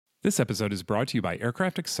This episode is brought to you by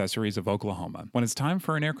Aircraft Accessories of Oklahoma. When it's time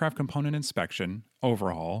for an aircraft component inspection,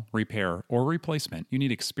 overhaul, repair, or replacement, you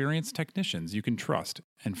need experienced technicians you can trust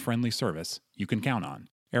and friendly service you can count on.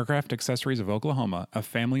 Aircraft Accessories of Oklahoma, a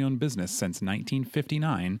family-owned business since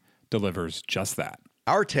 1959, delivers just that.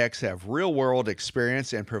 Our techs have real-world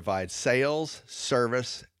experience and provide sales,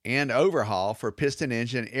 service, and overhaul for piston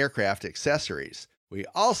engine aircraft accessories. We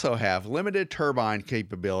also have limited turbine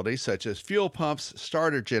capabilities such as fuel pumps,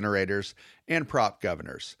 starter generators, and prop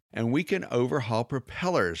governors. And we can overhaul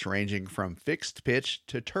propellers ranging from fixed pitch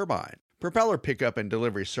to turbine. Propeller pickup and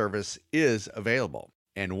delivery service is available.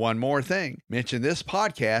 And one more thing, mention this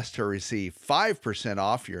podcast to receive 5%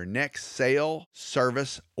 off your next sale,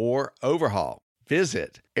 service, or overhaul.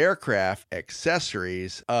 Visit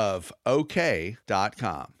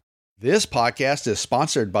aircraftaccessoriesof.ok.com. This podcast is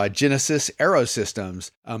sponsored by Genesis Aerosystems,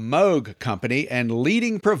 a Moog company and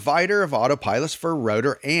leading provider of autopilots for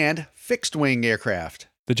rotor and fixed-wing aircraft.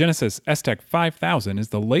 The Genesis S-Tech 5000 is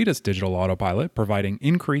the latest digital autopilot, providing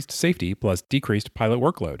increased safety plus decreased pilot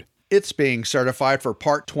workload. It's being certified for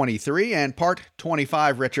Part 23 and Part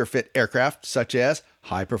 25 retrofit aircraft, such as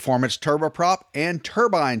high-performance turboprop and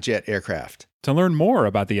turbine jet aircraft. To learn more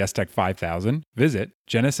about the S-Tech 5000, visit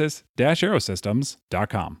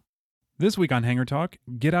genesis-aerosystems.com. This week on Hangar Talk,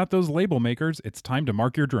 get out those label makers. It's time to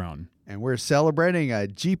mark your drone. And we're celebrating a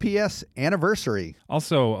GPS anniversary.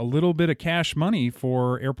 Also, a little bit of cash money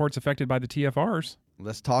for airports affected by the TFRs.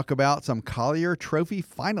 Let's talk about some Collier Trophy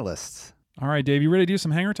finalists. All right, Dave, you ready to do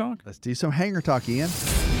some Hangar Talk? Let's do some Hangar Talk, Ian.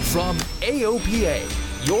 From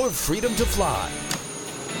AOPA, your freedom to fly.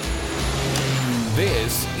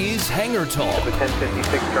 This is Hangar Talk.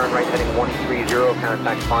 1056, turn right, heading 130,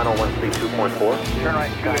 contact final 132.4. Turn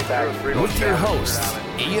right, contact. With your hosts,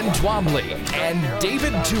 Ian Twombly and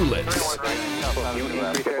David Tulis.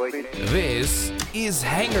 This is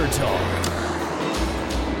Hangar Talk.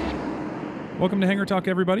 Welcome to Hangar Talk,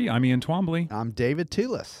 everybody. I'm Ian Twombly. I'm David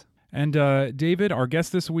Tulis. And David, our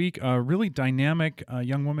guest this week, a really dynamic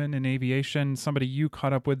young woman in aviation, somebody you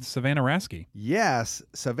caught up with, Savannah Rasky. Yes,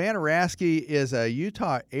 Savannah Rasky is a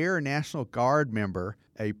Utah Air National Guard member,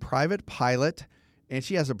 a private pilot, and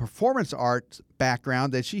she has a performance arts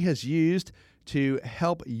background that she has used to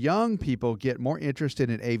help young people get more interested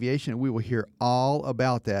in aviation. We will hear all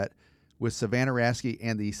about that with Savannah Rasky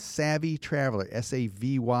and the Savvy Traveler,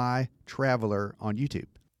 S-A-V-Y Traveler on YouTube.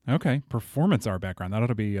 Okay, performance art background. That ought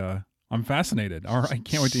to be, I'm fascinated. All right,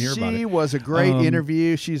 can't wait to hear about it. She was a great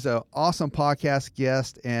interview. She's an awesome podcast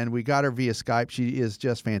guest, and we got her via Skype. She is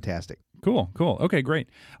just fantastic. Cool. Okay, great.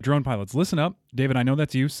 Drone pilots, listen up. David, I know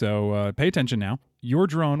that's you, so pay attention now. Your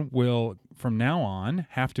drone will, from now on,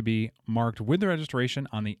 have to be marked with the registration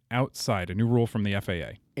on the outside, a new rule from the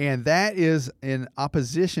FAA. And that is in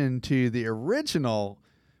opposition to the original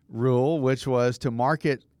rule, which was to mark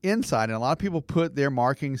it inside. And a lot of people put their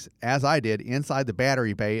markings, as I did, inside the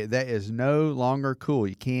battery bay. That is no longer cool.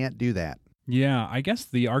 You can't do that. Yeah, I guess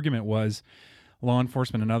the argument was law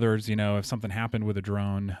enforcement and others, if something happened with a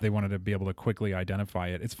drone, they wanted to be able to quickly identify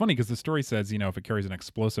it. It's funny because the story says, if it carries an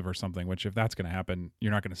explosive or something, which if that's going to happen,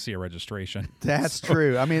 you're not going to see a registration. That's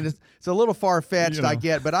true. I mean, it's a little far-fetched, I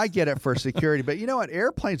get, but I get it for security. But you know what?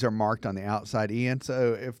 Airplanes are marked on the outside, Ian.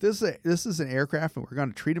 So if this is an aircraft and we're going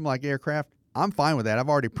to treat them like aircraft, I'm fine with that. I've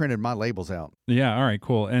already printed my labels out. Yeah. All right.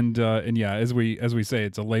 Cool. And yeah, as we say,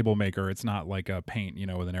 it's a label maker. It's not like a paint,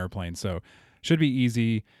 with an airplane. So should be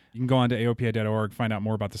easy. You can go on to aopa.org, find out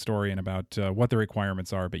more about the story and about what the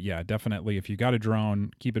requirements are. But yeah, definitely, if you got a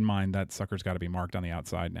drone, keep in mind that sucker's got to be marked on the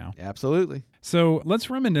outside now. Absolutely. So let's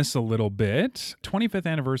reminisce a little bit. 25th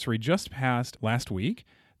anniversary just passed last week.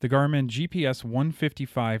 The Garmin GPS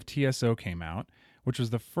 155 TSO came out, which was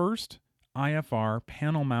the first IFR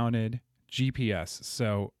panel-mounted GPS.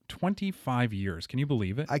 So 25 years. Can you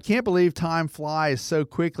believe it? I can't believe time flies so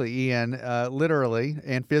quickly, Ian, literally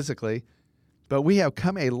and physically. But we have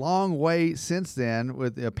come a long way since then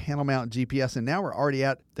with the panel mount GPS, and now we're already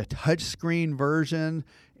at the touchscreen version,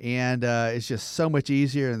 and it's just so much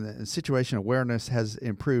easier, and the situation awareness has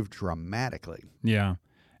improved dramatically. Yeah,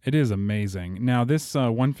 it is amazing. Now, this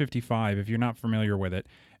 155, if you're not familiar with it,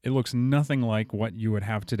 it looks nothing like what you would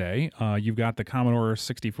have today. You've got the Commodore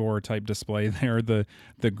 64 type display there, the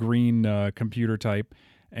green computer type,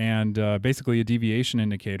 and basically a deviation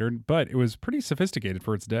indicator, but it was pretty sophisticated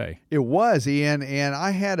for its day. It was, Ian, and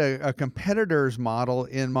I had a competitor's model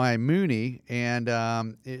in my Mooney, and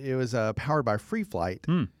it was powered by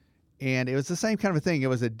FreeFlight, and it was the same kind of a thing. It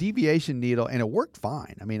was a deviation needle, and it worked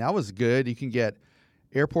fine. I mean, I was good. You can get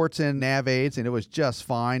airports and nav aids, and it was just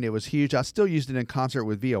fine. It was huge. I still used it in concert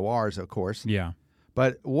with VORs, of course. Yeah.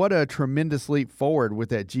 But what a tremendous leap forward with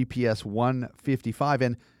that GPS 155.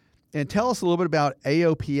 And tell us a little bit about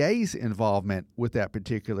AOPA's involvement with that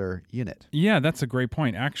particular unit. Yeah, that's a great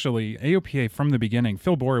point. Actually, AOPA from the beginning,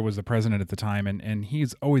 Phil Boyer was the president at the time, and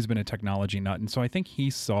he's always been a technology nut. And so I think he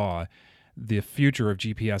saw the future of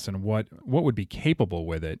GPS and what would be capable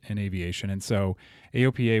with it in aviation. And so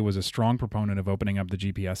AOPA was a strong proponent of opening up the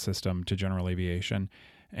GPS system to general aviation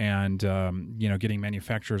and getting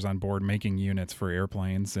manufacturers on board making units for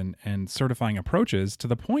airplanes and certifying approaches to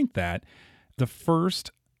the point that the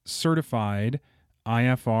first certified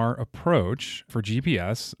IFR approach for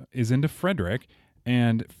GPS is into Frederick,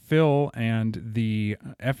 and Phil and the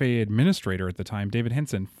FAA administrator at the time, David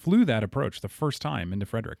Hinson, flew that approach the first time into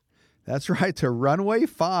Frederick. That's right, to runway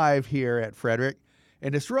 5 here at Frederick.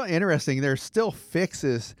 And it's real interesting. There's still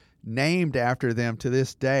fixes named after them to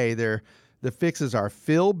this day. The fixes are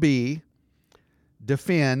Phil B,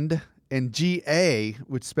 Defend, and GA,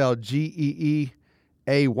 which spelled GEEAY.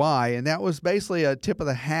 And that was basically a tip of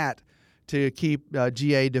the hat to keep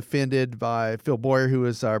GA defended by Phil Boyer, who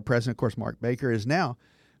is our president. Of course, Mark Baker is now.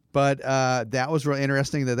 But that was real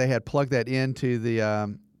interesting that they had plugged that into the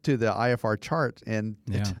IFR chart. And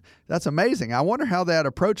that's amazing. I wonder how that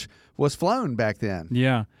approach was flown back then.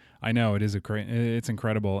 Yeah. I know it's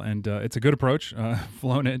incredible, and it's a good approach.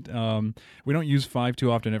 Flown it. We don't use 5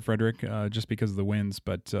 too often at Frederick, just because of the winds.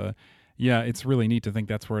 But it's really neat to think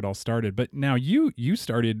that's where it all started. But now you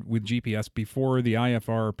started with GPS before the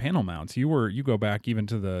IFR panel mounts. You go back even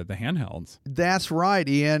to the handhelds. That's right,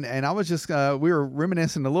 Ian. And I was just we were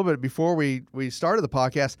reminiscing a little bit before we started the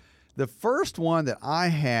podcast. The first one that I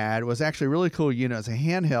had was actually a really cool unit. It was a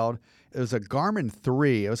handheld. It was a Garmin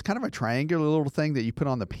 3. It was kind of a triangular little thing that you put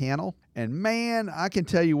on the panel. And man, I can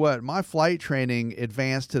tell you what, my flight training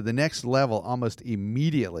advanced to the next level almost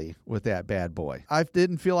immediately with that bad boy. I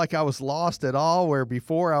didn't feel like I was lost at all, where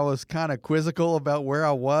before I was kind of quizzical about where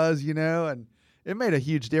I was, and it made a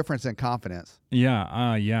huge difference in confidence. Yeah,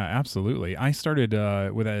 absolutely. I started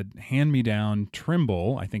with a hand-me-down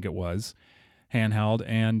Trimble, I think it was, handheld.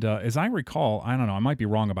 And as I recall, I don't know, I might be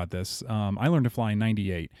wrong about this. I learned to fly in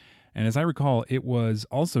 98. And as I recall, it was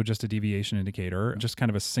also just a deviation indicator, just kind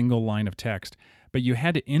of a single line of text. But you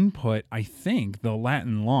had to input, I think, the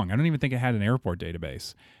Latin long. I don't even think it had an airport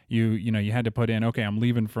database. You had to put in, okay, I'm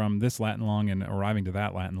leaving from this Latin long and arriving to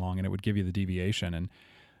that Latin long, and it would give you the deviation. And,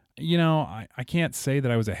 I can't say that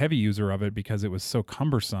I was a heavy user of it because it was so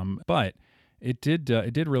cumbersome, but it did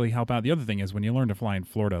really help out. The other thing is when you learn to fly in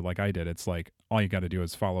Florida like I did, it's like all you got to do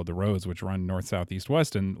is follow the roads, which run north, south, east,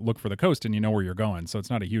 west, and look for the coast, and you know where you're going. So it's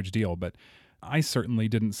not a huge deal, but I certainly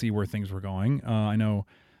didn't see where things were going. I know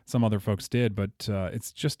some other folks did, but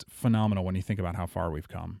it's just phenomenal when you think about how far we've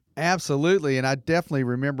come. Absolutely, and I definitely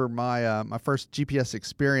remember my my first GPS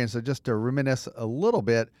experience. Just to reminisce a little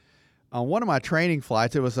bit, on one of my training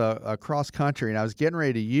flights, it was a cross-country, and I was getting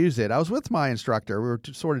ready to use it. I was with my instructor. We were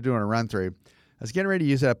sort of doing a run-through. I was getting ready to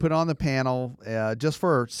use it. I put it on the panel just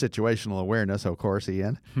for situational awareness, of course,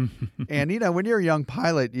 Ian. And, when you're a young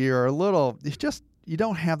pilot, you're you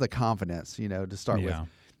don't have the confidence, to start with.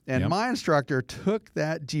 And my instructor took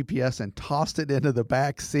that GPS and tossed it into the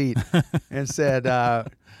back seat and said,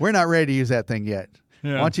 we're not ready to use that thing yet.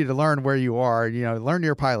 I want you to learn where you are, learn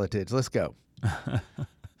your pilotage. Let's go.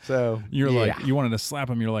 So you're like, you wanted to slap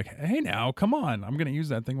him. You're like, hey, now, come on. I'm going to use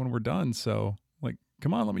that thing when we're done. So,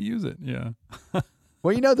 come on, let me use it. Yeah.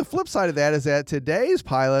 Well, the flip side of that is that today's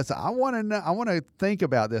pilots, I want to think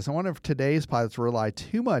about this. I wonder if today's pilots rely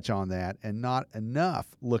too much on that and not enough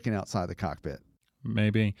looking outside the cockpit.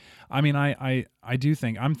 Maybe. I mean, I do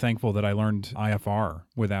think I'm thankful that I learned IFR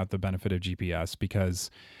without the benefit of GPS, because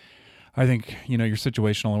I think, your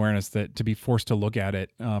situational awareness, that to be forced to look at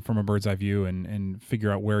it from a bird's eye view and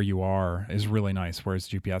figure out where you are is really nice, whereas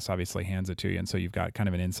GPS obviously hands it to you, and so you've got kind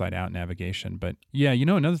of an inside-out navigation. But yeah,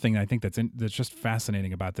 another thing I think that's just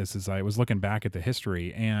fascinating about this is I was looking back at the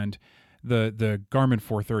history, and the Garmin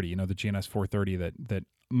 430, the GNS 430 that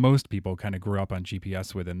most people kind of grew up on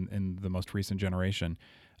GPS with in the most recent generation,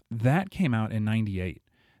 that came out in 98.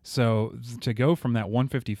 So to go from that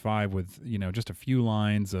 155 with, just a few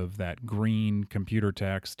lines of that green computer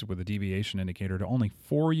text with a deviation indicator to only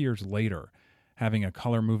 4 years later having a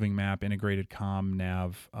color moving map, integrated comm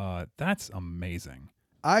nav, that's amazing.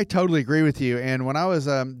 I totally agree with you. And when I was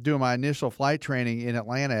doing my initial flight training in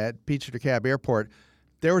Atlanta at Beecher DeKalb Airport,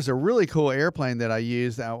 there was a really cool airplane that I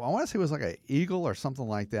used. I want to say it was like an Eagle or something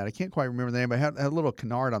like that. I can't quite remember the name, but it had a little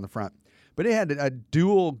canard on the front. But it had a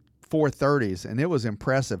dual 430s, and it was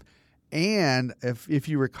impressive. And if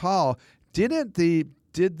you recall, did the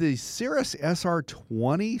Cirrus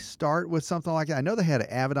SR20 start with something like that? I know they had an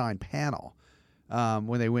Avidyne panel.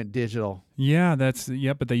 when they went digital. Yeah,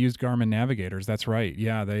 but they used Garmin navigators. That's right.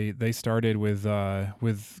 Yeah, they started with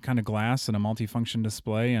kind of glass and a multifunction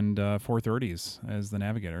display and 430s as the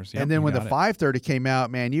navigators. Yep, and then when the 530 came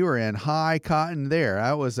out, man, you were in high cotton there.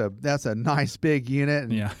 That's a nice big unit,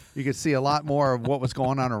 and you could see a lot more of what was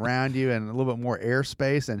going on around you and a little bit more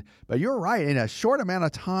airspace. But you're right, in a short amount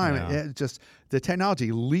of time, the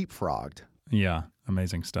technology leapfrogged. Yeah,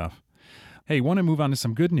 amazing stuff. Hey, want to move on to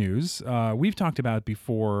some good news. We've talked about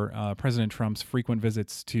before President Trump's frequent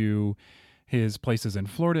visits to his places in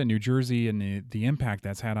Florida and New Jersey and the impact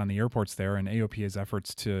that's had on the airports there, and AOPA's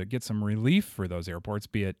efforts to get some relief for those airports,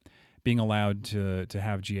 be it being allowed to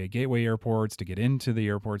have GA gateway airports, to get into the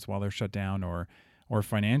airports while they're shut down, or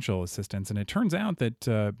financial assistance. And it turns out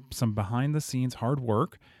that some behind-the-scenes hard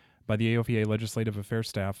work by the AOPA Legislative Affairs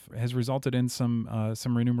staff has resulted in some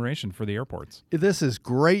remuneration for the airports. This is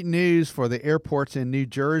great news for the airports in New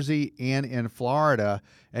Jersey and in Florida.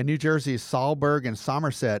 And New Jersey's Sahlberg and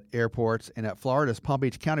Somerset airports, and at Florida's Palm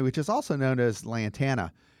Beach County, which is also known as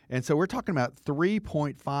Lantana. And so we're talking about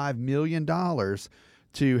 $3.5 million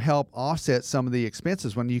to help offset some of the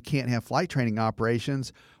expenses when you can't have flight training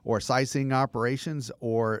operations or sightseeing operations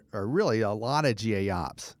or really a lot of GA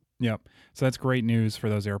ops. Yep. So that's great news for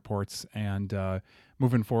those airports. And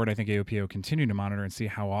moving forward, I think AOPA will continue to monitor and see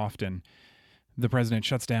how often the president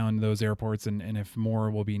shuts down those airports and if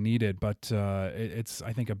more will be needed. But it's,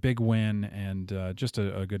 I think, a big win and just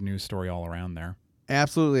a good news story all around there.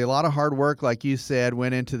 Absolutely. A lot of hard work, like you said,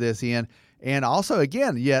 went into this, Ian. And also,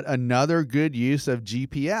 again, yet another good use of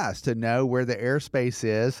GPS to know where the airspace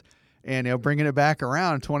is. And bringing it back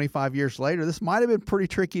around 25 years later, this might have been pretty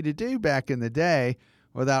tricky to do back in the day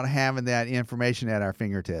without having that information at our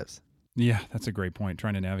fingertips. Yeah, that's a great point.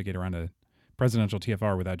 Trying to navigate around a presidential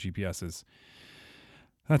TFR without GPS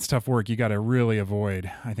that's tough work. You got to really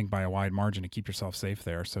avoid, I think, by a wide margin to keep yourself safe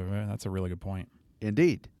there. So that's a really good point.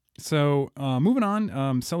 Indeed. So moving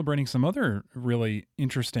on, celebrating some other really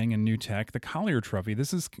interesting and new tech, the Collier Trophy.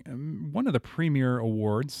 This is one of the premier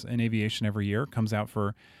awards in aviation every year. It comes out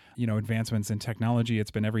for advancements in technology.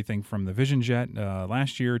 It's been everything from the Vision Jet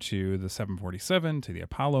last year to the 747 to the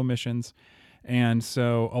Apollo missions. And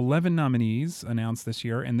so 11 nominees announced this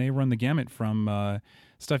year, and they run the gamut from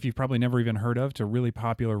stuff you've probably never even heard of to really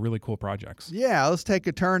popular, really cool projects. Yeah, let's take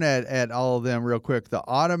a turn at all of them real quick. The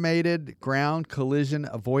Automated Ground Collision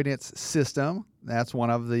Avoidance System, that's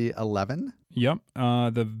one of the 11. Yep.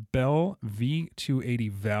 The Bell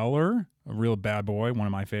V280 Valor, a real bad boy, one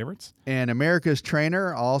of my favorites. And America's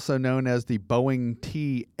Trainer, also known as the Boeing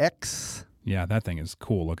TX. Yeah, that thing is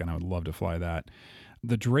cool looking. I would love to fly that.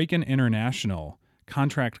 The Draken International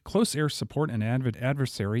Contract Close Air Support and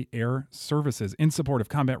Adversary Air Services in support of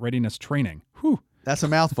combat readiness training. Whew. That's a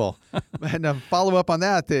mouthful. And to follow up on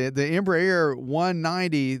that, the Embraer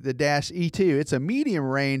 190, the -E2, it's a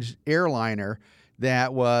medium-range airliner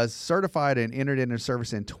that was certified and entered into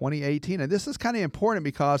service in 2018. And this is kind of important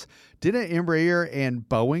because didn't Embraer and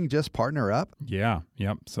Boeing just partner up? Yeah,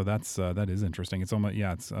 yep. So that is interesting. It's almost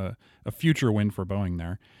it's a future win for Boeing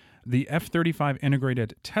there. The F-35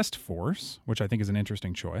 Integrated Test Force, which I think is an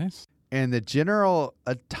interesting choice. And the General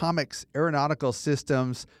Atomics Aeronautical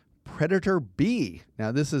Systems Predator B.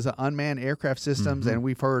 Now, this is unmanned aircraft systems, and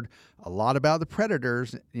we've heard a lot about the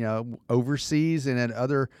Predators, overseas and at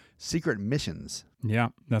other secret missions. Yeah,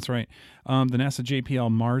 that's right. The NASA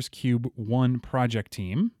JPL Mars Cube 1 project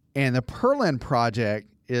team. And the Perlin project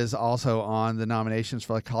is also on the nominations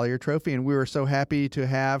for the Collier Trophy, and we were so happy to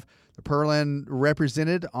have the Perlin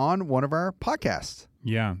represented on one of our podcasts.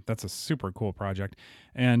 Yeah, that's a super cool project.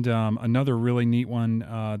 And another really neat one,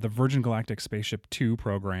 the Virgin Galactic Spaceship 2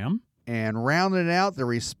 program. And rounding out the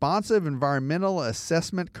Responsive Environmental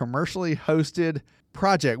Assessment Commercially Hosted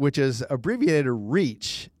Project, which is abbreviated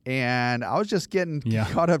REACH. And I was just getting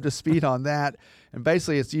caught up to speed on that. And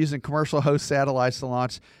basically, it's using commercial host satellites to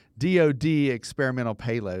launch DoD experimental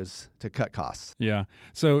payloads to cut costs. Yeah.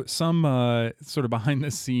 So some sort of behind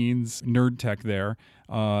the scenes nerd tech there,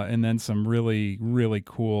 and then some really, really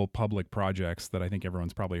cool public projects that I think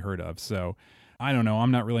everyone's probably heard of. So I don't know.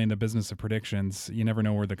 I'm not really in the business of predictions. You never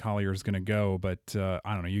know where the Collier is going to go, but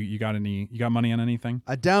I don't know. You got money on anything?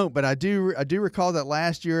 I don't, but I do recall that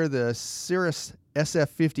last year the Cirrus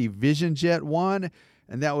SF-50 Vision Jet won,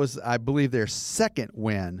 and that was, I believe, their second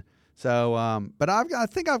win. So, but I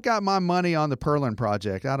think I've got my money on the Perlin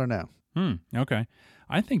project. I don't know. Okay.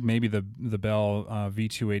 I think maybe the Bell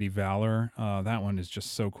V280 Valor, that one is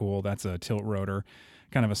just so cool. That's a tilt rotor,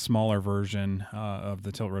 kind of a smaller version of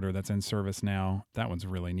the tilt rotor that's in service now. That one's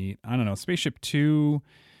really neat. I don't know. Spaceship 2,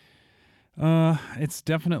 It's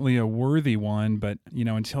definitely a worthy one, but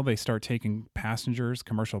until they start taking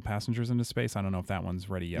commercial passengers into space, I don't know if that one's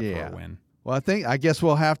ready yet for a win. Well, I guess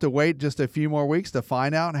we'll have to wait just a few more weeks to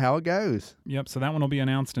find out how it goes. Yep. So that one will be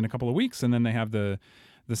announced in a couple of weeks, and then they have the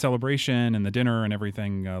celebration and the dinner and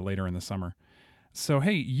everything later in the summer. So,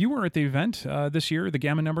 hey, you were at the event this year. The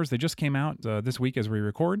Gamma numbers, they just came out this week as we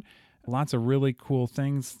record. Lots of really cool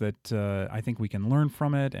things that I think we can learn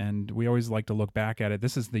from it, and we always like to look back at it.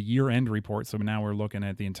 This is the year-end report, so now we're looking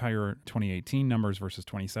at the entire 2018 numbers versus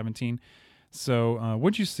 2017. So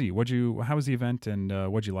what'd you see? How was the event, and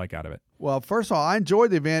what'd you like out of it? Well, first of all, I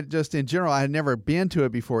enjoyed the event just in general. I had never been to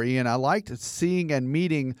it before, Ian. I liked seeing and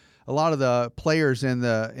meeting a lot of the players in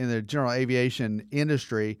the general aviation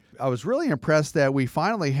industry. I was really impressed that we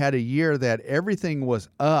finally had a year that everything was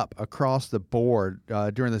up across the board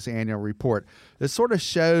during this annual report. This sort of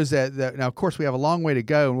shows that now, of course, we have a long way to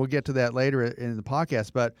go, and we'll get to that later in the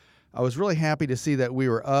podcast, but I was really happy to see that we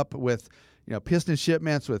were up with piston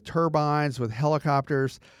shipments, with turbines, with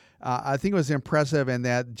helicopters. I think it was impressive, and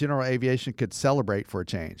that general aviation could celebrate for a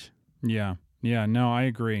change. Yeah, no, I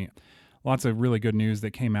agree. Lots of really good news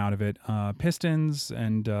that came out of it. Pistons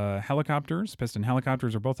and helicopters. Piston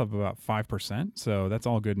helicopters are both up about 5%, so that's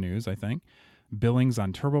all good news, I think. Billings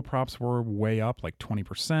on turboprops were way up, like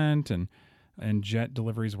 20%, and jet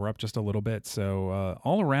deliveries were up just a little bit. So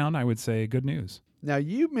all around, I would say good news. Now,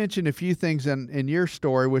 you mentioned a few things in your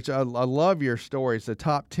story, which I love your stories, the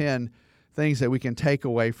top 10 things that we can take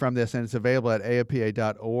away from this, and it's available at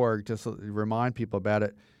AOPA.org, just to remind people about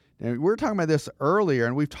it. And we were talking about this earlier,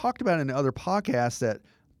 and we've talked about it in other podcasts that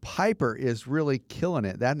Piper is really killing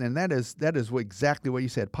it. That is exactly what you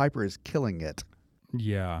said. Piper is killing it.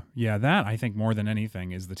 Yeah, that I think more than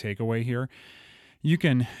anything is the takeaway here. You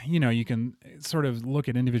can sort of look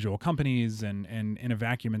at individual companies and in a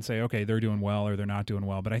vacuum and say, okay, they're doing well or they're not doing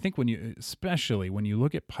well. But I think especially when you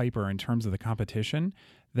look at Piper in terms of the competition,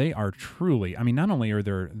 they are truly, not only are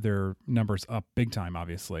their numbers up big time,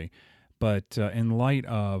 obviously, but in light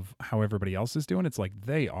of how everybody else is doing, it's like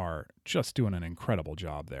they are just doing an incredible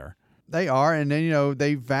job there. They are, and then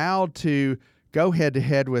they vowed to go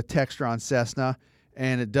head-to-head with Textron Cessna,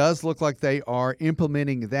 and it does look like they are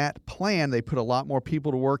implementing that plan. They put a lot more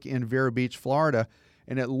people to work in Vero Beach, Florida,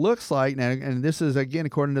 and it looks like, and this is, again,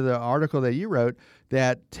 according to the article that you wrote,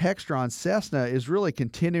 that Textron Cessna is really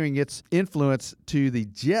continuing its influence to the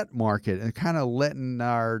jet market and kind of letting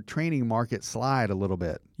our training market slide a little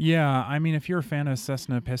bit. Yeah, if you're a fan of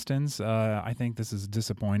Cessna pistons, I think this is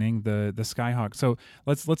disappointing. The Skyhawk. So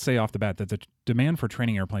let's say off the bat that the demand for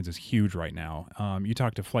training airplanes is huge right now. You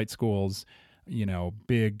talk to flight schools,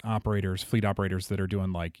 big operators, fleet operators that are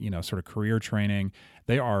doing sort of career training.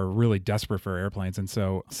 They are really desperate for airplanes. And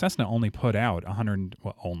so Cessna only put out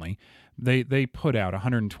they put out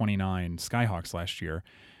 129 Skyhawks last year,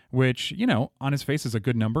 which, on its face is a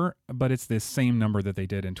good number, but it's the same number that they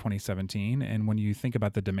did in 2017. And when you think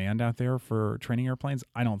about the demand out there for training airplanes,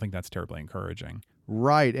 I don't think that's terribly encouraging.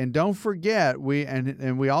 Right. And don't forget, we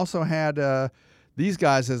also had these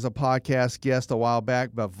guys as a podcast guest a while back,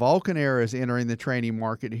 but Vulcan Air is entering the training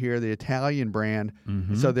market here, the Italian brand.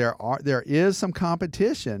 Mm-hmm. So there is some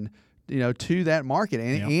competition, to that market,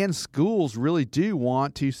 and schools really do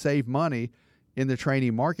want to save money in the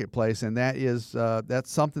training marketplace, and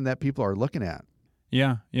that's something that people are looking at.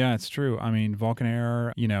 Yeah, it's true. Vulcan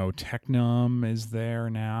Air, Tecnam is there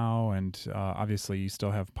now, and obviously you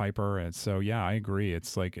still have Piper, and so yeah, I agree.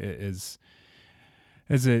 It's like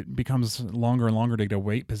as it becomes longer and longer to get a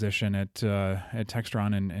weight position at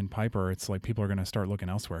Textron and Piper, it's like people are going to start looking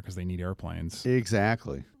elsewhere because they need airplanes.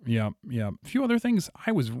 Exactly. Yeah. A few other things.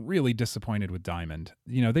 I was really disappointed with Diamond.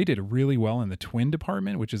 They did really well in the twin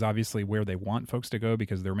department, which is obviously where they want folks to go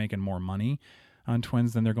because they're making more money on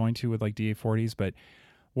twins than they're going to with like DA-40s. But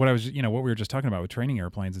what we were just talking about with training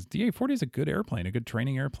airplanes is DA-40 is a good airplane, a good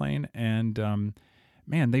training airplane, and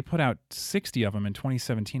man, they put out 60 of them in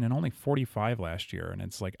 2017 and only 45 last year. And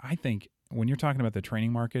it's like, I think when you're talking about the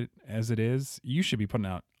training market as it is, you should be putting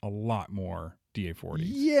out a lot more DA-40s.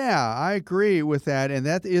 Yeah, I agree with that. And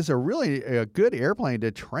that is a good airplane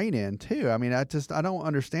to train in, too. I don't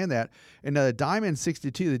understand that. In the Diamond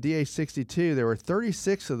 62, the DA-62, there were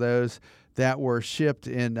 36 of those that were shipped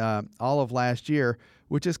in all of last year,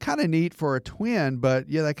 which is kind of neat for a twin, but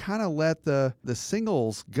yeah, they kind of let the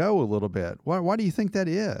singles go a little bit. Why do you think that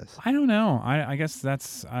is? I don't know. I guess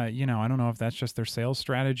that's, I don't know if that's just their sales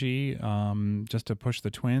strategy, just to push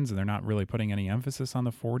the twins, and they're not really putting any emphasis on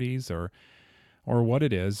the 40s or what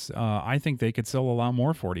it is. I think they could sell a lot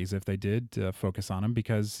more 40s if they did focus on them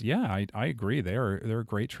because, yeah, I agree. They're a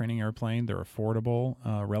great training airplane. They're affordable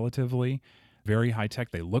relatively. Very high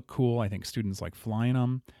tech. They look cool. I think students like flying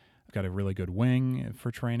them. Got a really good wing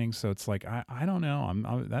for training. So it's like, I don't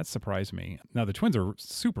know. That surprised me. Now, the Twins are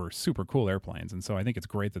super, super cool airplanes. And so I think it's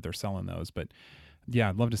great that they're selling those. But yeah,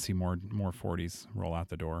 I'd love to see more 40s roll out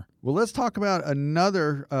the door. Well, let's talk about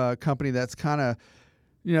another company that's kind of,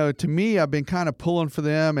 to me, I've been kind of pulling for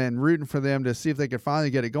them and rooting for them to see if they could finally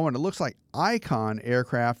get it going. It looks like Icon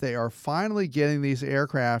Aircraft. They are finally getting these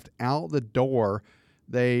aircraft out the door.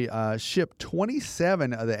 They shipped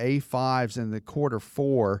 27 of the A5s in the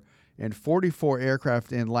Q4 and 44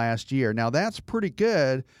 aircraft in last year. Now, that's pretty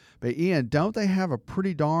good, but Ian, don't they have a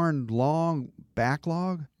pretty darn long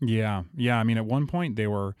backlog? Yeah. I mean, at one point, they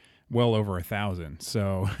were well over 1,000.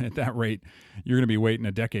 So at that rate, you're going to be waiting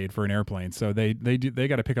a decade for an airplane. So they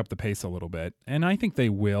got to pick up the pace a little bit. And I think they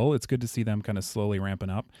will. It's good to see them kind of slowly ramping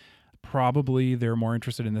up. Probably they're more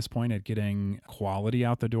interested in this point at getting quality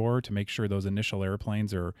out the door to make sure those initial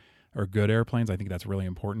airplanes are good airplanes. I think that's really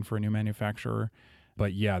important for a new manufacturer.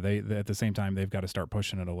 But yeah, they at the same time, they've got to start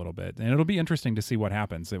pushing it a little bit. And it'll be interesting to see what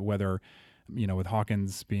happens, whether, with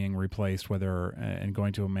Hawkins being replaced, and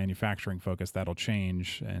going to a manufacturing focus, that'll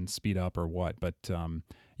change and speed up or what. But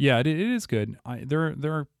yeah, it is good. They're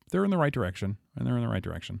in the right direction, and they're in the right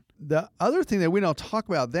direction. The other thing that we don't talk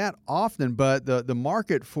about that often, but the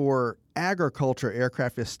market for agriculture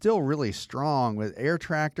aircraft is still really strong with Air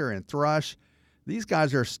Tractor and Thrush. These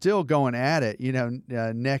guys are still going at it,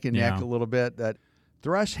 neck and neck a little bit. That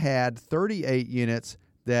Thrush had 38 units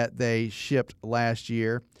that they shipped last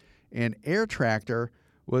year, and Air Tractor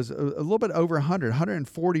was a little bit over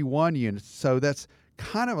 141 units. So that's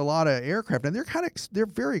kind of a lot of aircraft, and they're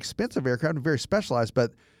very expensive aircraft and very specialized,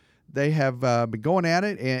 but they have been going at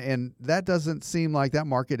it, and that doesn't seem like that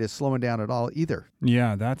market is slowing down at all either.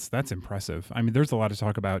 Yeah, that's impressive. I mean, there's a lot of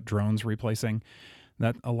talk about drones replacing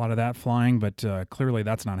a lot of that flying, but clearly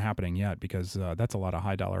that's not happening yet because that's a lot of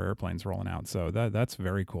high-dollar airplanes rolling out. So that's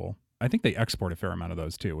very cool. I think they export a fair amount of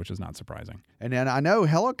those too, which is not surprising. And then I know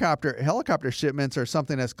helicopter shipments are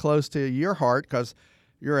something that's close to your heart because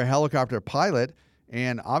you're a helicopter pilot.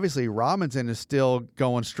 And obviously, Robinson is still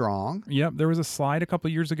going strong. Yep. There was a slide a couple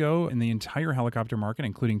of years ago in the entire helicopter market,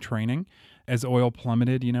 including training. As oil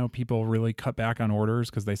plummeted, people really cut back on orders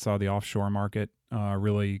because they saw the offshore market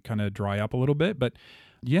really kind of dry up a little bit. But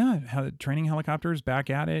yeah, training helicopters back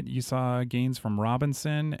at it. You saw gains from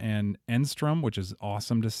Robinson and Enstrom, which is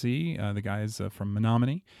awesome to see. The guys from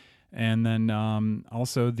Menominee. And then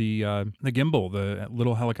also the Gimbal, the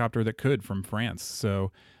little helicopter that could from France.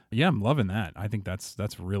 So yeah, I'm loving that. I think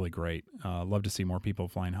that's really great. Love to see more people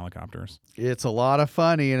flying helicopters. It's a lot of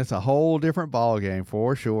fun, and it's a whole different ball game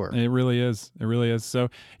for sure. It really is. It really is. So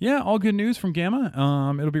yeah, all good news from Gamma.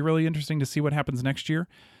 It'll be really interesting to see what happens next year.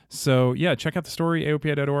 So yeah, check out the story,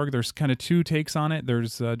 aopa.org. There's kind of two takes on it.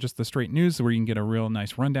 There's just the straight news where you can get a real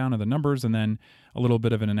nice rundown of the numbers, and then a little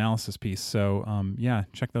bit of an analysis piece. So yeah,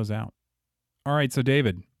 check those out. All right, so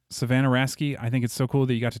David, Savannah Rasky, I think it's so cool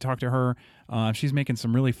that you got to talk to her. She's making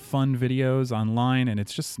some really fun videos online, and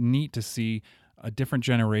it's just neat to see a different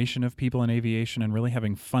generation of people in aviation and really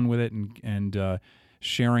having fun with it and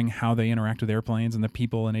sharing how they interact with airplanes and the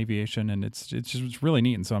people in aviation. And it's really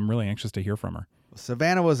neat, and so I'm really anxious to hear from her.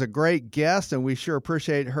 Savannah was a great guest, and we sure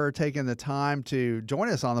appreciate her taking the time to join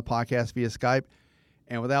us on the podcast via Skype.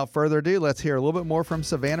 And without further ado, let's hear a little bit more from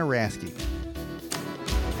Savannah Rasky.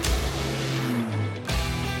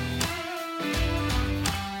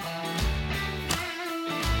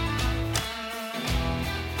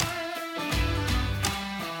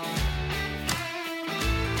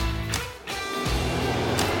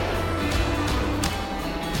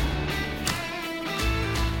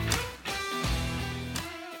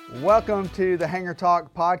 Welcome to the Hangar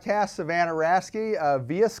Talk podcast, Savannah Rasky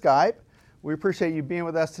via Skype. We appreciate you being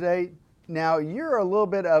with us today. Now, you're a little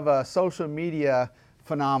bit of a social media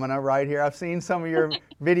phenomena right here. I've seen some of your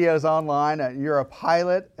videos online. You're a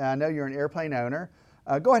pilot. I know you're an airplane owner.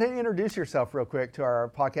 Go ahead and introduce yourself real quick to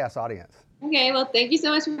our podcast audience. Okay, well, thank you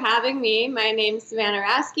so much for having me. My name is Savannah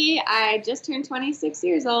Rasky. I just turned 26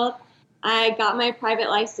 years old. I got my private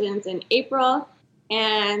license in April.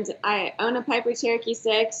 And I own a Piper Cherokee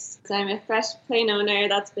 6, so I'm a fresh plane owner.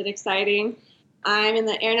 That's been exciting. I'm in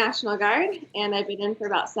the Air National Guard, and I've been in for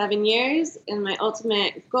about 7 years. And my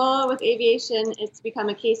ultimate goal with aviation is to become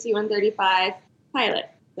a KC-135 pilot.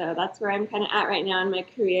 So that's where I'm kind of at right now in my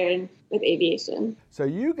career with aviation. So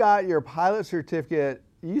you got your pilot certificate,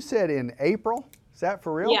 you said in April? Is that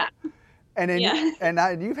for real? Yeah. And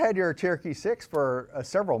then you've had your Cherokee 6 for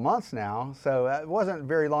several months now, so it wasn't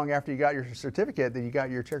very long after you got your certificate that you got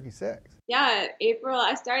your Cherokee 6. Yeah, April.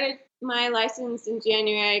 I started my license in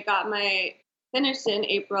January. I got my finished in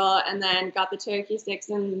April and then got the Cherokee 6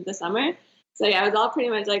 in the summer. So yeah, it was all pretty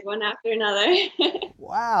much like one after another.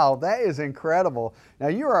 Wow, that is incredible. Now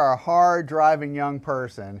you are a hard driving young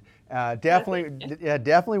person,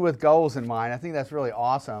 definitely with goals in mind. I think that's really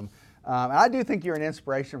awesome. And I do think you're an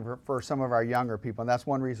inspiration for some of our younger people, and that's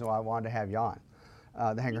one reason why I wanted to have you on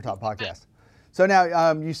the Hangar Talk podcast. So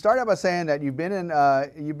now you started out by saying that you've been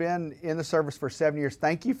in the service for 7 years.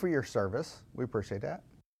 Thank you for your service. We appreciate that.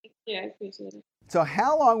 Yeah, I appreciate it. So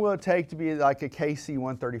how long will it take to be like a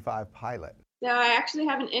KC-135 pilot? So I actually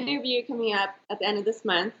have an interview coming up at the end of this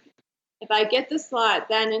month. If I get the slot,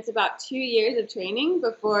 then it's about 2 years of training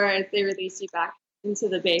before they release you back into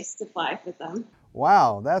the base to fly with them.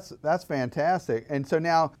 Wow, that's fantastic. And so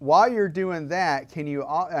now, while you're doing that,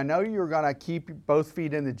 I know you're going to keep both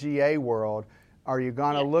feet in the GA world. Are you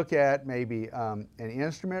going to look at maybe an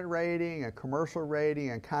instrument rating, a commercial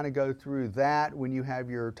rating, and kind of go through that when you have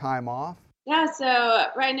your time off? Yeah, so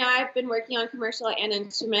right now I've been working on commercial and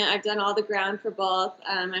instrument. I've done all the ground for both.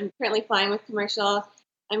 I'm currently flying with commercial.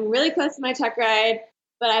 I'm really close to my tech ride,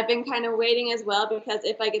 but I've been kind of waiting as well because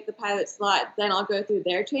if I get the pilot slot, then I'll go through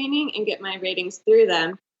their training and get my ratings through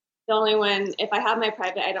them. If I have my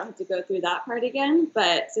private, I don't have to go through that part again.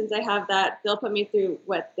 But since I have that, they'll put me through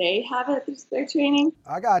what they have at their training.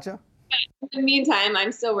 I gotcha. But in the meantime,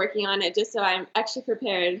 I'm still working on it just so I'm actually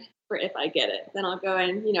prepared for if I get it. Then I'll go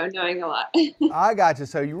in, knowing a lot. I gotcha.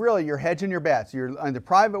 So you're hedging your bets. You're in the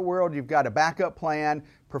private world. You've got a backup plan.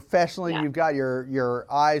 Professionally, You've got your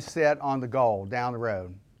eyes set on the goal down the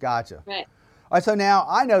road. Gotcha. Right. All right, so now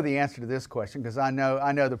I know the answer to this question because I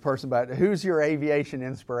know the person, but who's your aviation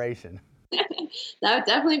inspiration? That would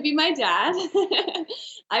definitely be my dad.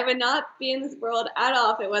 I would not be in this world at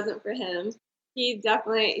all if it wasn't for him. He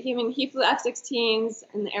flew F-16s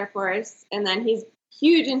in the Air Force, and then he's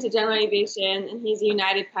huge into general aviation, and he's a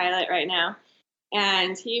United pilot right now.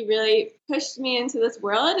 And he really pushed me into this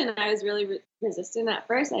world, and I was really resistant at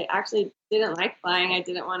first. I actually didn't like flying. I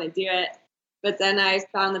didn't want to do it. But then I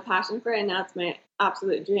found the passion for it, and now it's my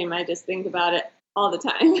absolute dream. I just think about it all the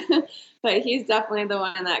time. But he's definitely the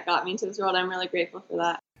one that got me into this world. I'm really grateful for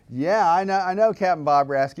that. Yeah, I know Captain Bob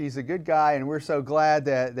Rasky. He's a good guy, and we're so glad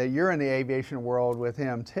that you're in the aviation world with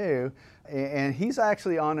him too. And he's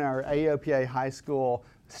actually on our AOPA high school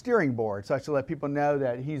steering board. So I should let people know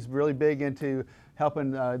that he's really big into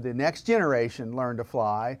helping the next generation learn to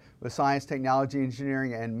fly with science, technology,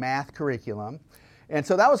 engineering, and math curriculum. And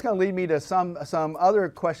so that was going to lead me to some other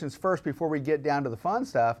questions first before we get down to the fun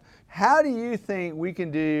stuff. How do you think we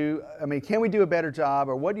can can we do a better job,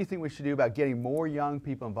 or what do you think we should do about getting more young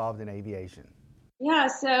people involved in aviation? Yeah,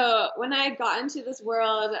 so when I got into this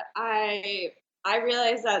world, I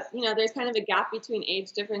realized that, there's kind of a gap between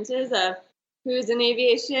age differences of who's in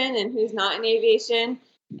aviation and who's not in aviation.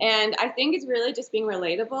 And I think it's really just being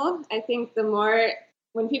relatable. I think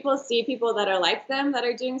when people see people that are like them, that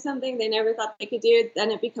are doing something they never thought they could do,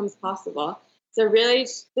 then it becomes possible. So really,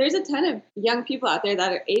 there's a ton of young people out there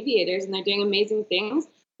that are aviators and they're doing amazing things,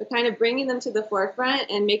 but kind of bringing them to the forefront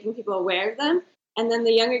and making people aware of them. And then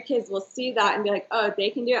the younger kids will see that and be like, oh, they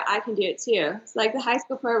can do it, I can do it too. It's like the high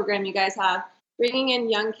school program you guys have, bringing in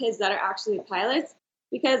young kids that are actually pilots.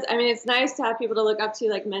 Because, it's nice to have people to look up to,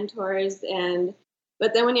 like mentors,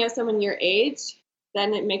 but then when you have someone your age,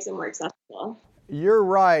 then it makes it more accessible. You're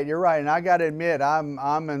right, and I got to admit, I'm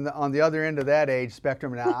on the other end of that age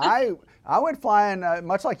spectrum now. I went flying,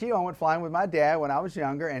 much like you, I went flying with my dad when I was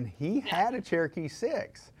younger, and he had a Cherokee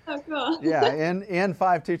 6. Oh, cool. Yeah, in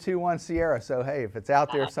 5221 Sierra, so hey, if it's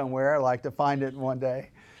out there somewhere, I'd like to find it one day.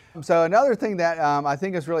 So another thing that I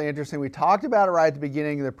think is really interesting, we talked about it right at the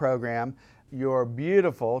beginning of the program, your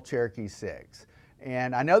beautiful Cherokee 6.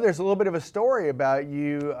 And I know there's a little bit of a story about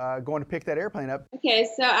you going to pick that airplane up. Okay,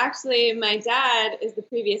 so actually my dad is the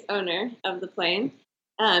previous owner of the plane.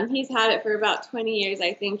 He's had it for about 20 years,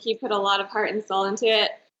 I think. He put a lot of heart and soul into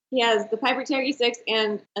it. He has the Piper Cherokee 6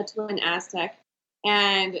 and a twin Aztec.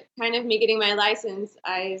 And kind of me getting my license,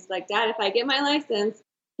 I was like, Dad, if I get my license,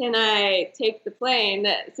 can I take the plane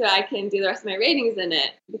so I can do the rest of my ratings in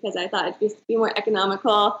it? Because I thought it'd be more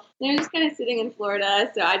economical. And it was just kind of sitting in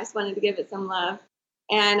Florida, so I just wanted to give it some love.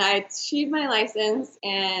 And I achieved my license,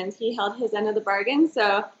 and he held his end of the bargain.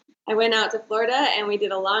 So I went out to Florida, and we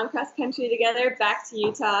did a long cross country together back to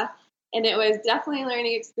Utah. And it was definitely a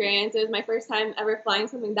learning experience. It was my first time ever flying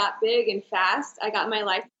something that big and fast. I got my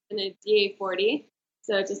license in a DA-40,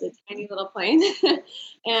 so just a tiny little plane.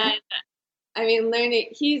 And learning,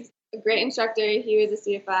 he's a great instructor. He was a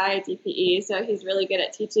CFI, DPE, so he's really good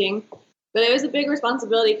at teaching. But it was a big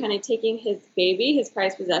responsibility kind of taking his baby, his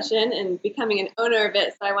prized possession, and becoming an owner of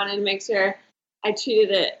it. So I wanted to make sure I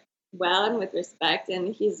treated it well and with respect,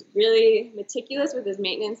 and he's really meticulous with his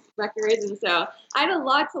maintenance records. And so I had a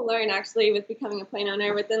lot to learn actually with becoming a plane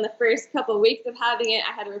owner. Within the first couple of weeks of having it,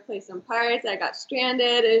 I had to replace some parts. I got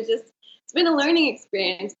stranded. It's been a learning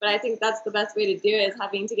experience, but I think that's the best way to do it, is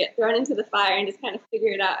having to get thrown into the fire and just kind of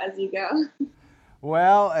figure it out as you go.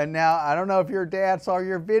 Well, and now I don't know if your dad saw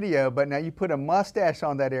your video, but now you put a mustache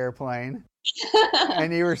on that airplane.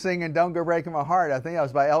 And you were singing "Don't Go Breaking My Heart." I think that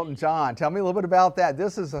was by Elton John. Tell me a little bit about that.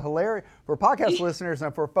 This is a hilarious, for podcast listeners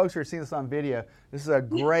and for folks who are seeing this on video, this is a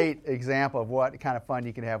great example of what kind of fun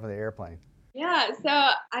you can have with an airplane. Yeah, so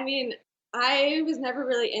I mean, I was never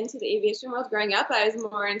really into the aviation world growing up. I was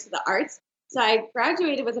more into the arts. So I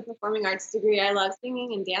graduated with a performing arts degree. I love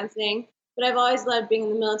singing and dancing, but I've always loved being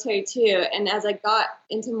in the military too. And as I got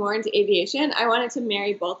more into aviation, I wanted to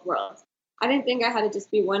marry both worlds. I didn't think I had to just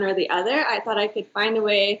be one or the other. I thought I could find a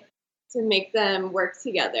way to make them work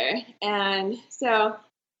together. And so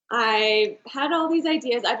I had all these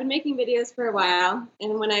ideas. I've been making videos for a while.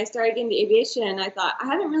 And when I started getting into aviation, I thought, I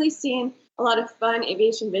haven't really seen a lot of fun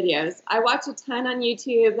aviation videos. I watch a ton on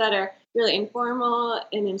YouTube that are really informal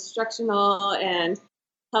and instructional and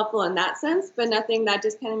helpful in that sense, but nothing that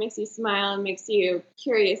just kind of makes you smile and makes you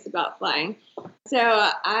curious about flying. So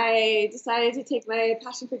I decided to take my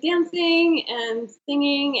passion for dancing and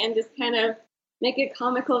singing and just kind of make a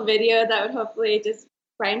comical video that would hopefully just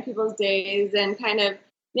brighten people's days and kind of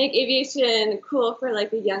make aviation cool for like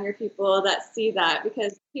the younger people that see that,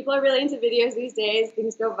 because people are really into videos these days.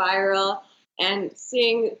 Things go viral, and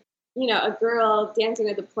seeing, a girl dancing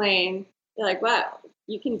with a plane, they're like, wow,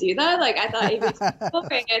 you can do that? Like, I thought aviation was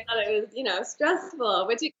boring. I thought it was, stressful,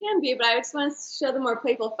 which it can be, but I just want to show the more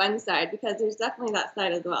playful, fun side, because there's definitely that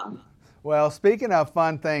side as well. Well, speaking of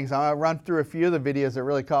fun things, I'm going to run through a few of the videos that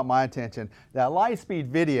really caught my attention. That Lightspeed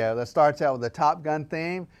video that starts out with the Top Gun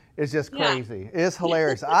theme is just crazy. Yeah. It's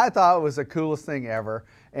hilarious. I thought it was the coolest thing ever.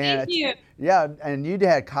 And thank you. Yeah, and you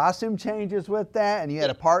had costume changes with that, and you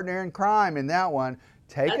had a partner in crime in that one.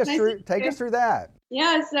 Take us through that.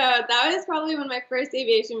 Yeah, so that was probably one of my first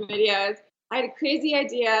aviation videos. I had a crazy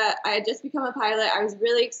idea. I had just become a pilot. I was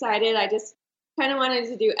really excited. I just kind of wanted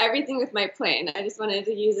to do everything with my plane. I just wanted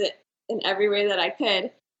to use it in every way that I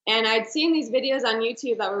could. And I'd seen these videos on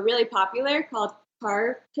YouTube that were really popular called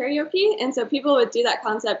car karaoke. And so people would do that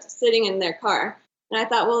concept sitting in their car. And I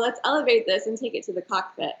thought, well, let's elevate this and take it to the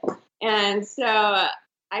cockpit. And so I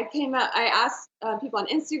asked people on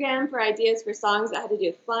Instagram for ideas for songs that had to do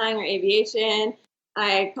with flying or aviation.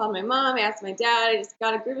 I called my mom, I asked my dad, I just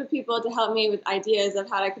got a group of people to help me with ideas of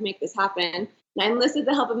how I could make this happen. And I enlisted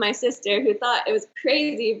the help of my sister, who thought it was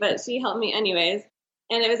crazy, but she helped me anyways.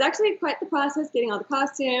 And it was actually quite the process getting all the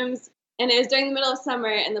costumes. And it was during the middle of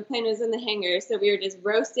summer, and the plane was in the hangar, so we were just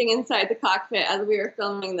roasting inside the cockpit as we were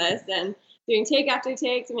filming this and doing take after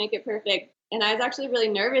take to make it perfect. And I was actually really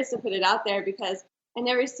nervous to put it out there because I'd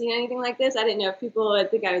never seen anything like this. I didn't know if people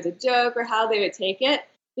would think I was a joke or how they would take it,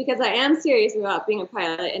 because I am serious about being a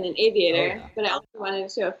pilot and an aviator, but I also wanted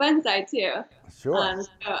to show a fun side too. Sure.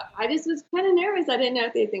 So I just was kind of nervous. I didn't know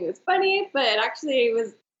if they'd think it was funny, but it actually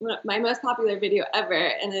was my most popular video ever.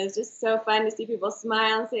 And it was just so fun to see people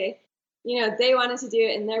smile and say, they wanted to do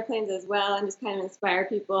it in their planes as well, and just kind of inspire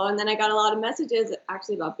people. And then I got a lot of messages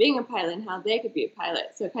actually about being a pilot and how they could be a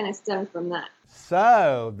pilot. So it kind of stemmed from that.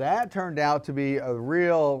 So that turned out to be a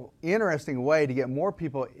real interesting way to get more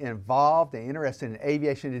people involved and interested in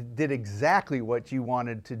aviation. It did exactly what you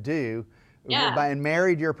wanted to do. Yeah. And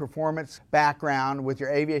married your performance background with your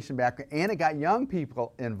aviation background, and it got young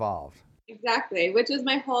people involved. Exactly, which was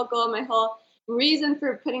my whole goal, my whole reason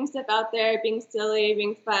for putting stuff out there, being silly,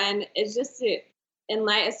 being fun, is just to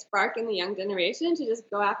enlight a spark in the young generation to just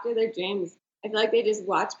go after their dreams. I feel like they just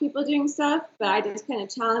watch people doing stuff, but I just kind of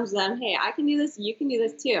challenge them, hey, I can do this, you can do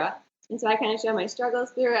this too. And so I kind of show my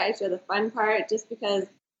struggles through it. I show the fun part, just because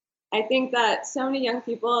I think that so many young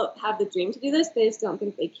people have the dream to do this, they just don't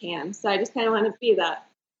think they can. So I just kind of want to be that,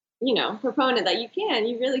 proponent that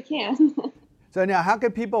you really can. So now, how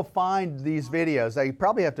can people find these videos? They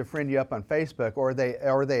probably have to friend you up on Facebook, or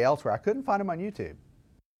are they elsewhere? I couldn't find them on YouTube.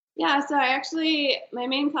 Yeah, so my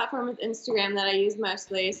main platform is Instagram that I use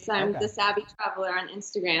mostly. So I'm The Savvy Traveler on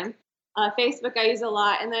Instagram. Facebook I use a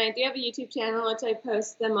lot. And then I do have a YouTube channel, which I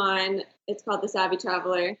post them on. It's called The Savvy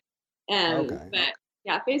Traveler. But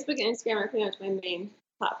yeah, Facebook and Instagram are pretty much my main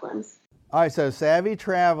platforms. All right, so Savvy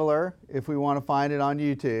Traveler, if we want to find it on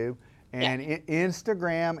YouTube. And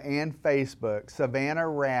Instagram and Facebook, Savannah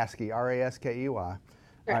Raskey, Raskey. All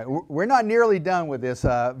right, we're not nearly done with this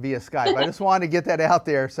via Skype. I just wanted to get that out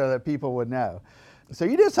there so that people would know. So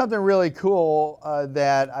you did something really cool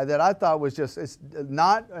that I thought was just, it's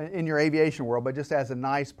not in your aviation world, but just as a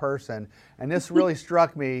nice person. And this really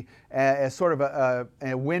struck me as sort of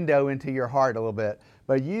a window into your heart a little bit.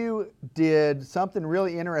 But you did something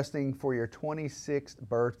really interesting for your 26th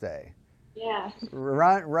birthday. Yeah.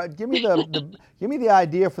 Right, give me give me the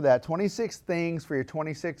idea for that. 26 things for your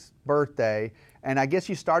 26th birthday, and I guess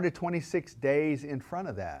you started 26 days in front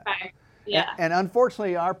of that. Right. Yeah. And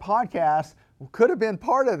unfortunately, our podcast could have been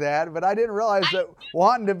part of that, but I didn't realize that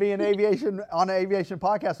wanting to be on an aviation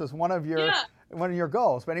podcast was one of your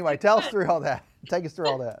goals. But anyway, tell us through all that. Take us through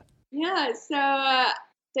all that. Yeah. So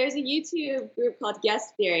there's a YouTube group called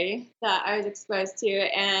Guest Theory that I was exposed to,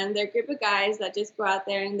 and they're a group of guys that just go out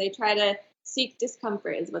there and they try to seek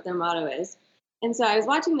discomfort is what their motto is. And so I was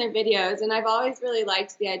watching their videos, and I've always really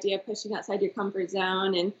liked the idea of pushing outside your comfort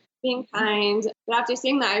zone and being kind. But after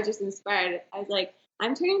seeing that, I was just inspired. I was like,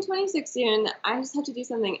 I'm turning 26 soon. I just have to do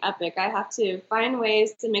something epic. I have to find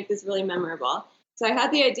ways to make this really memorable. So I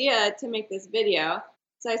had the idea to make this video.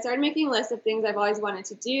 So I started making a list of things I've always wanted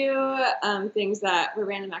to do, things that were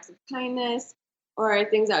random acts of kindness, or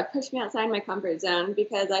things that would push me outside my comfort zone,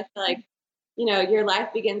 because I feel like, your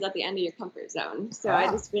life begins at the end of your comfort zone. So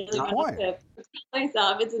I just really wanted to tell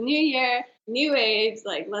myself, it's a new year, new age,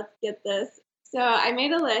 like, let's get this. So I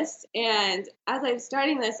made a list, and as I was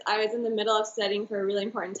starting this, I was in the middle of studying for a really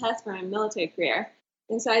important test for my military career.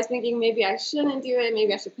 And so I was thinking maybe I shouldn't do it,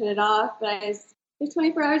 maybe I should put it off, but there's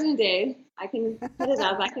 24 hours in a day. I can put it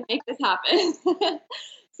up, I can make this happen.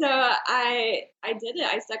 So I did it,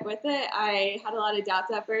 I stuck with it. I had a lot of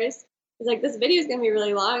doubts at first. I was like, this video is going to be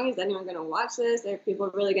really long. Is anyone going to watch this? Are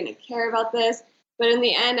people really going to care about this? But in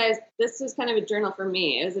the end, this was kind of a journal for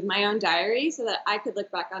me. It was in my own diary so that I could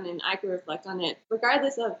look back on it and I could reflect on it,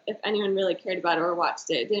 regardless of if anyone really cared about it or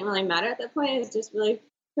watched it. It didn't really matter at that point. It was just really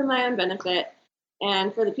for my own benefit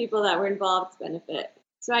and for the people that were involved's benefit.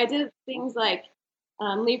 So I did things like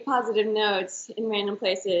leave positive notes in random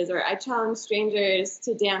places, or I challenged strangers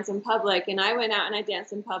to dance in public, and I went out and I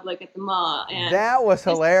danced in public at the mall. And that was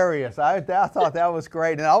hilarious. I thought that was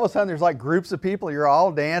great. And all of a sudden there's like groups of people, you're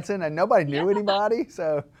all dancing and nobody knew anybody.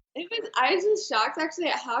 So I was just shocked actually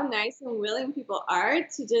at how nice and willing people are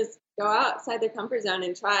to just go outside their comfort zone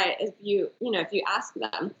and try if you ask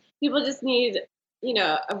them. People just need,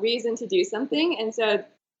 a reason to do something. And so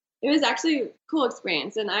it was actually a cool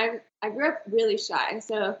experience. And I grew up really shy.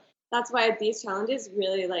 So that's why these challenges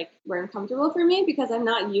really were uncomfortable for me, because I'm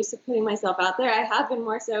not used to putting myself out there. I have been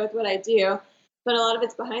more so with what I do, but a lot of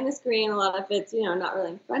it's behind the screen. A lot of it's, not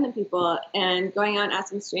really in front of people, and going out and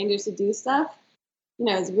asking strangers to do stuff,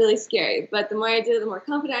 is really scary. But the more I did it, the more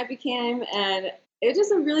confident I became. And it was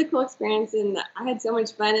just a really cool experience. And I had so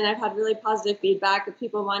much fun, and I've had really positive feedback of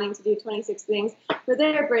people wanting to do 26 things for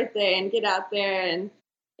their birthday and get out there. And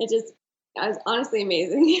it was honestly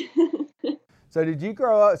amazing. So did you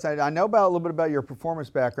grow up, so I know a little bit about your performance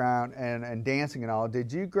background and dancing and all.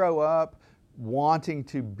 Did you grow up wanting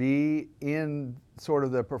to be in sort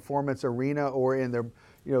of the performance arena or in the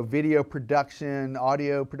video production,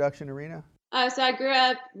 audio production arena? So I grew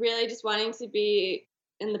up really just wanting to be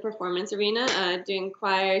in the performance arena, doing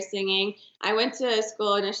choir, singing. I went to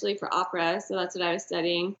school initially for opera, so that's what I was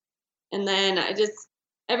studying. And then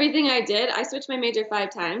everything I did, I switched my major 5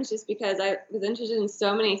 times just because I was interested in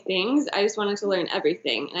so many things. I just wanted to learn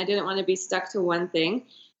everything, and I didn't want to be stuck to one thing.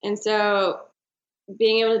 And so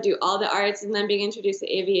being able to do all the arts and then being introduced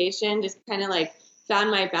to aviation just kind of found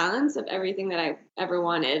my balance of everything that I ever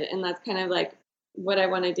wanted. And that's kind of what I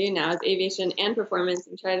want to do now is aviation and performance,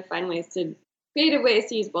 and try to find creative ways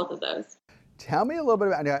to use both of those. Tell me a little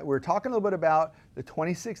bit about, we're talking a little bit about the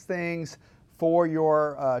 26 things for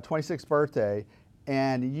your 26th birthday.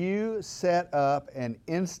 And you set up an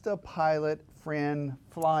Instapilot friend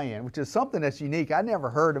fly-in, which is something that's unique. I never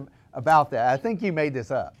heard about that. I think you made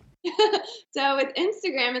this up. So with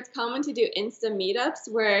Instagram, it's common to do Insta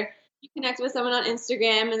meetups where you connect with someone on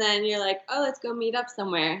Instagram and then you're like, oh, let's go meet up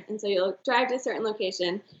somewhere. And so you'll drive to a certain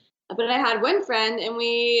location. But I had one friend, and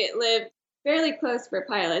we lived fairly close for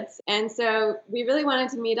pilots. And so we really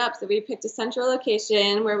wanted to meet up. So we picked a central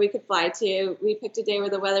location where we could fly to. We picked a day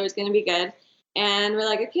where the weather was going to be good. And we're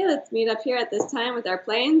like, okay, let's meet up here at this time with our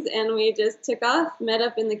planes. And we just took off, met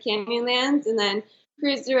up in the Canyonlands, and then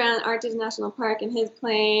cruised around Arches National Park in his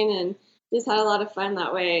plane, and just had a lot of fun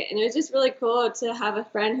that way. And it was just really cool to have a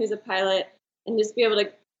friend who's a pilot and just be able to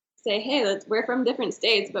say, hey, we're from different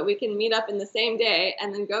states, but we can meet up in the same day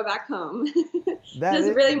and then go back home. That's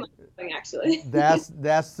really much fun, actually.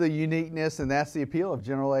 That's the uniqueness, and that's the appeal of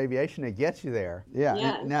general aviation. It gets you there.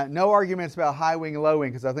 Yeah. Now, no arguments about high wing, low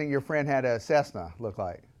wing, because I think your friend had a Cessna, look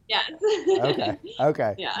like. Yes. Okay.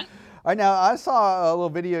 Okay. Yeah. All right. Now I saw a little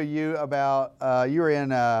video of you about you were in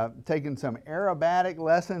taking some aerobatic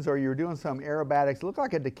lessons, or you were doing some aerobatics. It looked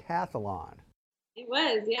like a decathlon. It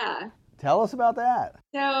was, yeah. Tell us about that.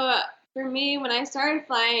 So for me, when I started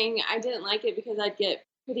flying, I didn't like it because I'd get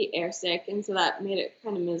pretty airsick, and so that made it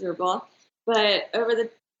kind of miserable. But over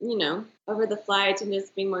the flights and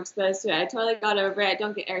just being more exposed to it, I totally got over it. I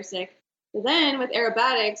don't get airsick. But then with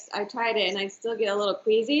aerobatics, I tried it and I still get a little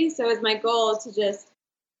queasy. So it's my goal to just,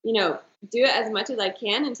 do it as much as I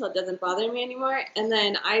can until it doesn't bother me anymore. And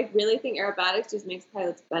then I really think aerobatics just makes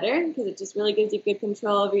pilots better because it just really gives you good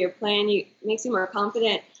control over your plane. It makes you more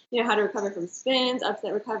confident, how to recover from spins,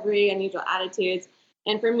 upset recovery, unusual attitudes.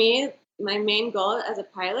 And for me, my main goal as a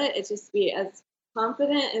pilot is just to be as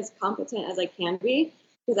confident, as competent as I can be.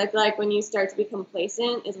 Because I feel like when you start to be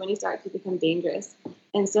complacent is when you start to become dangerous.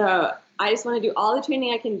 And so I just want to do all the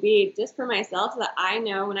training I can be just for myself so that I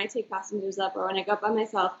know when I take passengers up or when I go up by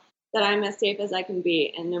myself that I'm as safe as I can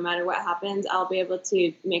be. And no matter what happens, I'll be able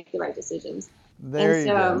to make the right decisions. There you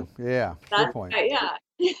go. Yeah, good point. Yeah.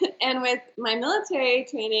 And with my military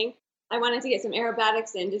training, I wanted to get some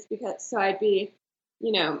aerobatics in just because so I'd be,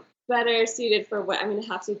 better suited for what I'm going to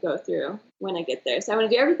have to go through when I get there. So I want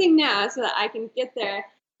to do everything now so that I can get there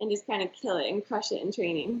and just kind of kill it and crush it in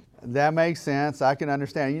training. That makes sense. I can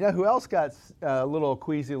understand. You know who else got a little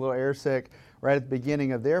queasy, a little airsick right at the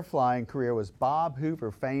beginning of their flying career was Bob Hooper,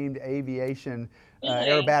 famed aviation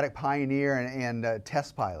aerobatic pioneer and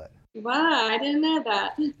test pilot. Wow, I didn't know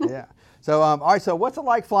that. Yeah. So, all right. So, what's it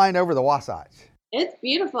like flying over the Wasatch? It's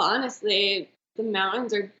beautiful, honestly. The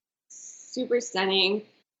mountains are super stunning.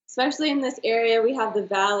 Especially in this area, we have the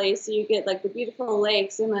valley, so you get like the beautiful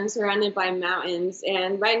lakes and then surrounded by mountains.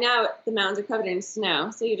 And right now, the mountains are covered in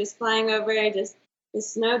snow. So you're just flying over just the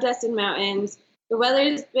snow-dusted mountains. The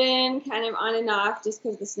weather's been kind of on and off just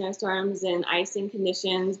because of the snowstorms and icing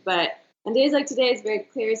conditions. But on days like today, it's very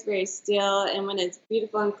clear, it's very still. And when it's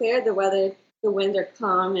beautiful and clear, the winds are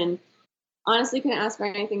calm. And honestly, couldn't ask for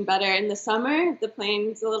anything better. In the summer, the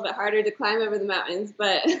plane's a little bit harder to climb over the mountains.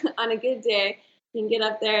 But on a good day, you can get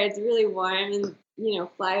up there, it's really warm, and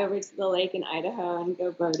fly over to the lake in Idaho and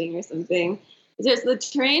go boating or something. Just the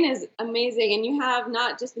terrain is amazing, and you have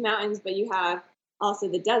not just the mountains, but you have also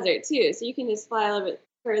the desert too. So you can just fly a little bit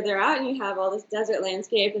further out, and you have all this desert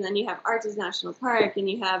landscape, and then you have Arches National Park, and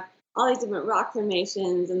you have all these different rock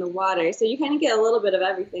formations and the water. So you kind of get a little bit of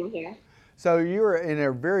everything here. So you're in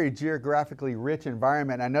a very geographically rich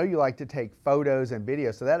environment. I know you like to take photos and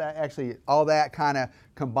videos. So that actually, all that kind of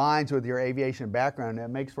combines with your aviation background. It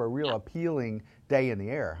makes for a real appealing day in the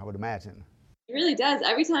air, I would imagine. It really does.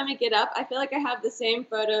 Every time I get up, I feel like I have the same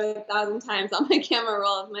photo 1,000 times on my camera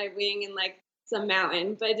roll of my wing and like some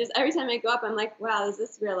mountain. But just every time I go up, I'm like, wow, is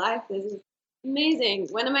this real life? This is amazing.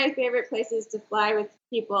 One of my favorite places to fly with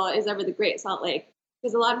people is over the Great Salt Lake.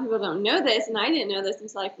 Because a lot of people don't know this, and I didn't know this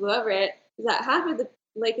until I flew over it, is that half of the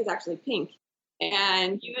lake is actually pink.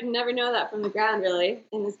 And you would never know that from the ground, really.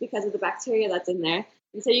 And it's because of the bacteria that's in there.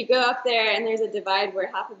 And so you go up there, and there's a divide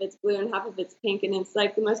where half of it's blue and half of it's pink. And it's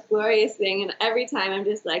like the most glorious thing. And every time I'm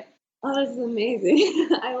just like, oh, this is amazing.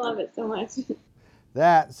 I love it so much.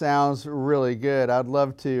 That sounds really good. I'd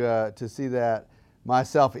love to see that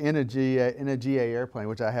myself in a GA airplane,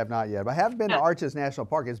 which I have not yet. But I have been to Arches National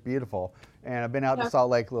Park. It's beautiful. And I've been out to Salt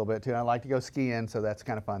Lake a little bit too. And I like to go skiing, so that's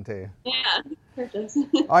kind of fun too. Yeah, perfect.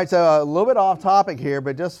 All right, so a little bit off topic here,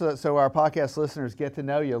 but just so our podcast listeners get to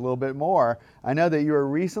know you a little bit more, I know that you were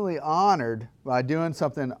recently honored by doing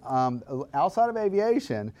something outside of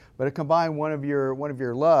aviation, but it combined one of your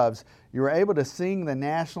loves. You were able to sing the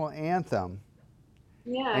national anthem.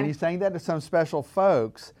 Yeah. And you sang that to some special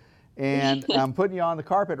folks. And I'm putting you on the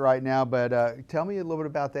carpet right now, but tell me a little bit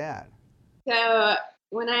about that. So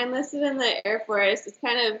when I enlisted in the Air Force, it's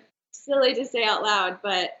kind of silly to say out loud,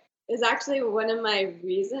 but it was actually one of my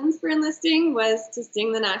reasons for enlisting was to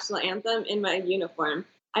sing the national anthem in my uniform.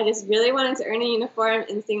 I just really wanted to earn a uniform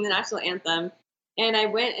and sing the national anthem. And I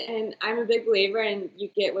went, and I'm a big believer in you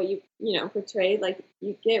get what you portray, like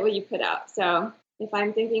you get what you put out. So if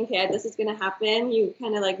I'm thinking, okay, this is going to happen, you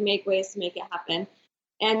kind of like make ways to make it happen.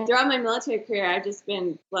 And throughout my military career, I've just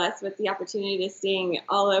been blessed with the opportunity to sing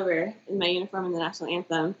all over in my uniform in the national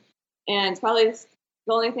anthem. And it's probably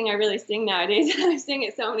the only thing I really sing nowadays. I sing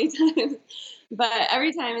it so many times. But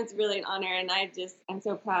every time it's really an honor, and I'm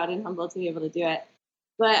so proud and humbled to be able to do it.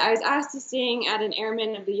 But I was asked to sing at an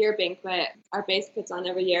Airman of the Year banquet our base puts on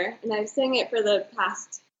every year. And I've sang it for the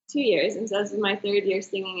past 2 years, and so this is my 3rd year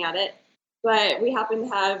singing at it. But we happen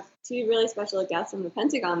to have 2 really special guests from the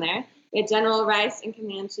Pentagon there. We had General Rice and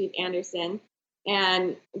Command Chief Anderson.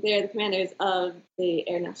 and they're the commanders of the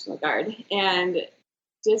Air National Guard. And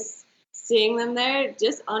just seeing them there,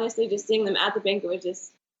 just honestly, just seeing them at the banquet was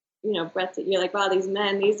just, breathtaking. You're like, wow, these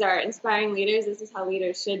men, these are inspiring leaders. This is how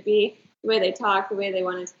leaders should be. The way they talk, the way they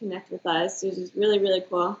wanted to connect with us. It was just really, really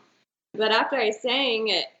cool. But after I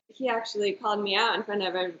sang, he actually called me out in front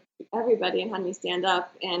of everybody and had me stand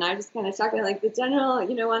up. And I just kind of shocked. Like, the general,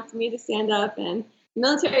 wants me to stand up. And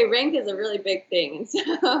military rank is a really big thing. And so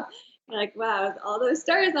I'm like, wow, with all those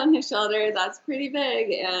stars on his shoulders, that's pretty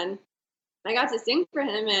big. And I got to sing for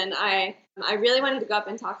him. And I really wanted to go up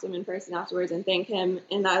and talk to him in person afterwards and thank him.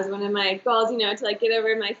 And that was one of my goals, to like get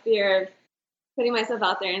over my fear of putting myself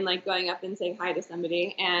out there and like going up and saying hi to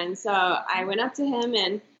somebody. And so I went up to him,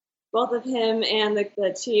 and both of him and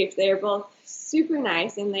the chief, they were both super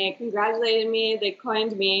nice, and they congratulated me. They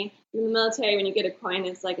coined me. In the military, when you get a coin,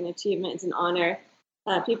 it's like an achievement, it's an honor.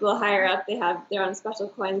 People higher up, they have their own special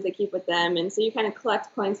coins they keep with them, and so you kind of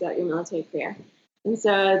collect coins throughout your military career. And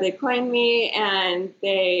so they coined me, and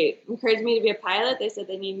they encouraged me to be a pilot. They said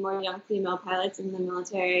they need more young female pilots in the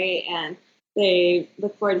military, and they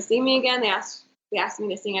look forward to seeing me again. They asked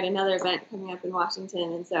me to sing at another event coming up in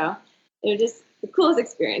Washington, and so it was just the coolest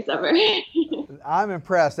experience ever. I'm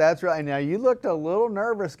impressed. That's right. Now, you looked a little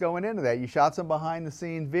nervous going into that. You shot some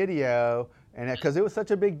behind-the-scenes video, and because it was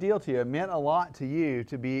such a big deal to you, it meant a lot to you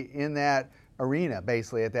to be in that arena,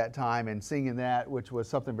 basically, at that time, and singing that, which was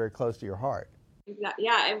something very close to your heart.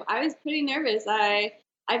 Yeah, I was pretty nervous.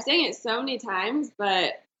 I've sang it so many times,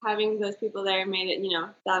 but having those people there made it,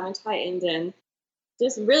 that much heightened, and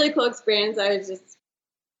just really cool experience. I was just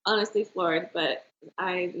honestly floored, but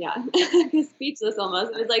I speechless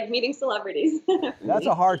almost. It was like meeting celebrities. That's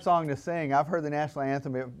a hard song to sing. I've heard the national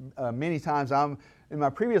anthem many times. In my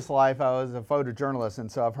previous life, I was a photojournalist,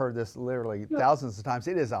 and so I've heard this literally thousands of times.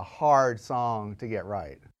 It is a hard song to get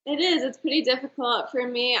right. It is. It's pretty difficult for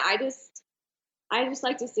me. I just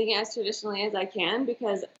like to sing it as traditionally as I can,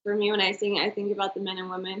 because for me, when I sing it, I think about the men and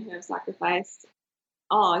women who have sacrificed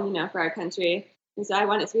all, for our country. And so I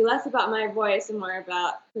want it to be less about my voice and more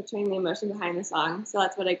about portraying the emotion behind the song. So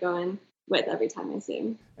that's what I go in with every time I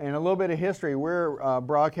sing. And a little bit of history. We're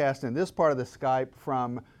broadcasting this part of the Skype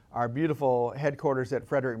from our beautiful headquarters at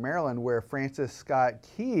Frederick, Maryland, where Francis Scott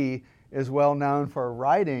Key is well known for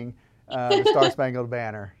writing the Star-Spangled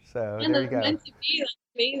Banner. So and there you go. Meant to be. That's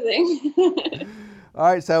amazing. All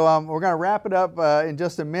right, so we're going to wrap it up in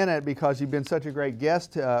just a minute because you've been such a great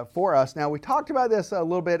guest for us. Now, we talked about this a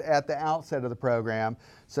little bit at the outset of the program,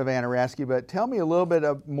 Savannah Rasky, but tell me a little bit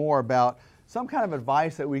more about some kind of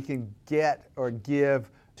advice that we can get or give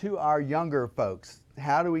to our younger folks.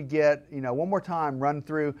 How do we get, one more time, run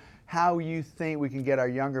through how you think we can get our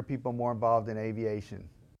younger people more involved in aviation?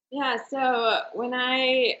 Yeah, so when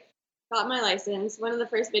I got my license, one of the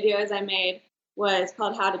first videos I made was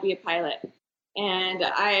called How to Be a Pilot. And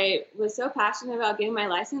I was so passionate about getting my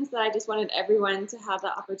license that I just wanted everyone to have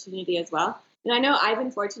that opportunity as well. And I know I've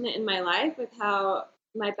been fortunate in my life with how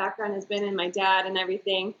my background has been and my dad and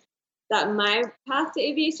everything, that my path to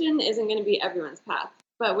aviation isn't going to be everyone's path.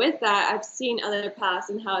 But with that, I've seen other paths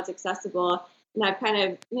and how it's accessible. And I've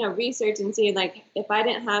kind of, researched and seen, like, if I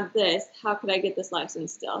didn't have this, how could I get this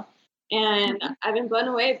license still? And I've been blown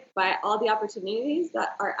away by all the opportunities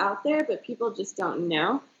that are out there, but people just don't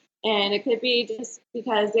know. And it could be just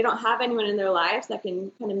because they don't have anyone in their lives that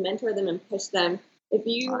can kind of mentor them and push them. If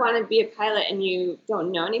you want to be a pilot and you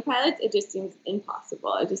don't know any pilots, it just seems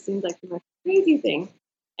impossible. It just seems like the most crazy thing.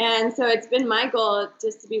 And so it's been my goal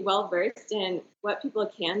just to be well versed in what people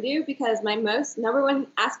can do, because my most number one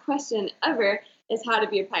asked question ever is how to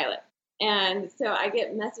be a pilot. And so I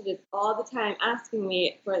get messages all the time asking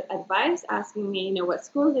me for advice, asking me, what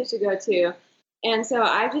schools I should go to. And so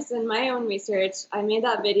I just did my own research. I made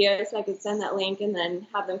that video so I could send that link and then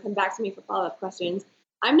have them come back to me for follow-up questions.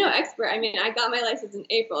 I'm no expert. I mean, I got my license in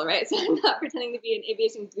April, right? So I'm not pretending to be an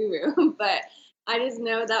aviation guru, but I just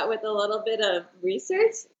know that with a little bit of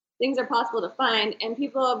research, things are possible to find, and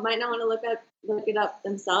people might not want to look it up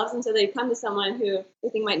themselves. And so they come to someone who they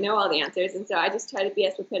think might know all the answers. And so I just try to be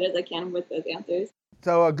as prepared as I can with those answers.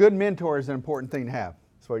 So a good mentor is an important thing to have.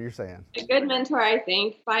 That's what you're saying. A good mentor, I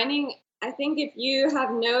think if you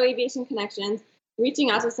have no aviation connections,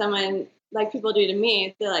 reaching out to someone like people do to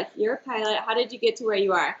me, they're like, you're a pilot, how did you get to where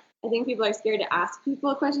you are? I think people are scared to ask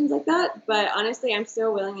people questions like that, but honestly, I'm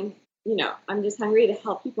so willing and, I'm just hungry to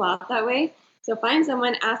help people out that way. So find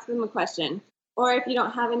someone, ask them a question. Or if you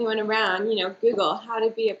don't have anyone around, Google how to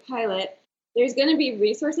be a pilot. There's going to be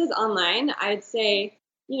resources online. I'd say,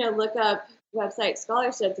 look up website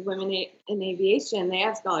scholarships, Women in Aviation. They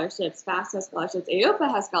have scholarships. FAST has scholarships. AOPA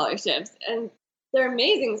has scholarships. And they're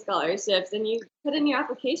amazing scholarships, and you put in your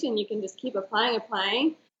application, you can just keep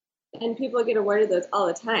applying, and people get awarded those all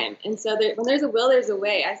the time. And so when there's a will, there's a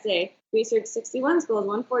way. I say research 61 schools,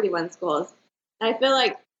 141 schools. And I feel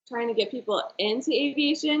like trying to get people into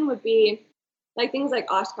aviation would be like things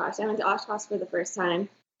like Oshkosh. I went to Oshkosh for the first time,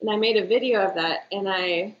 and I made a video of that, and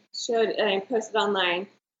I posted online,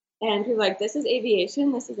 and people were like, this is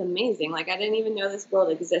aviation, this is amazing. Like, I didn't even know this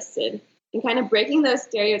world existed. And kind of breaking those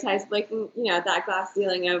stereotypes, breaking, that glass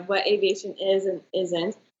ceiling of what aviation is and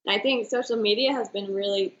isn't. And I think social media has been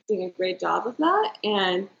really doing a great job of that,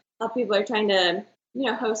 and how people are trying to,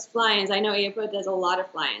 host fly-ins. I know AOPA does a lot of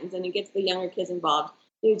fly-ins, and it gets the younger kids involved.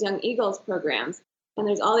 There's Young Eagles programs, and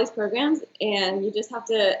there's all these programs, and you just have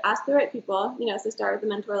to ask the right people, so start with a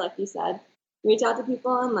mentor, like you said, reach out to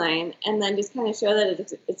people online, and then just kind of show that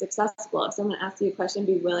it's accessible. If someone asks you a question,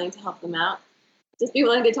 be willing to help them out. Just be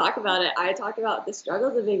willing to talk about it. I talk about the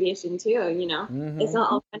struggles of aviation too, Mm-hmm. It's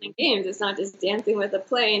not all fun and games. It's not just dancing with a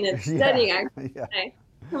plane. It's studying. I have my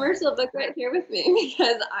commercial book right here with me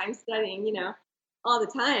because I'm studying, all the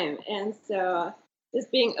time. And so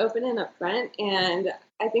just being open and upfront. And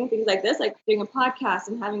I think things like this, like doing a podcast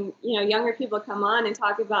and having, younger people come on and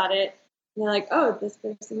talk about it. And they're like, oh, this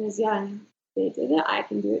person is young. They did it. I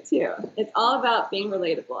can do it too. It's all about being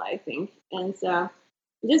relatable, I think. And so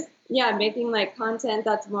just, making like content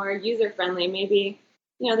that's more user friendly. Maybe,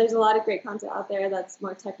 there's a lot of great content out there that's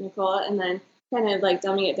more technical, and then kind of like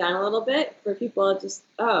dumbing it down a little bit for people just,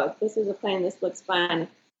 oh, this is a plane, this looks fun.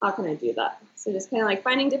 How can I do that? So just kind of like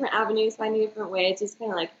finding different avenues, finding different ways, just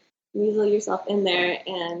kind of like weasel yourself in there.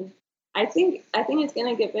 And I think it's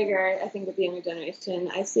going to get bigger. I think with the younger generation,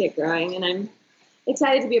 I see it growing, and I'm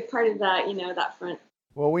excited to be a part of that, that front.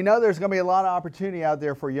 Well, we know there's going to be a lot of opportunity out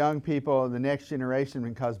there for young people in the next generation,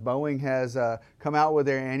 because Boeing has come out with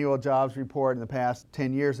their annual jobs report. In the past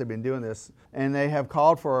 10 years they've been doing this, and they have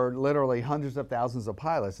called for literally hundreds of thousands of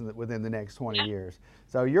pilots within the next 20 years.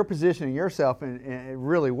 So you're positioning yourself in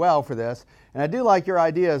really well for this. And I do like your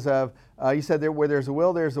ideas of, you said that where there's a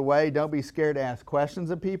will, there's a way. Don't be scared to ask questions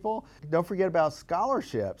of people. Don't forget about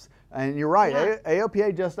scholarships. And you're right,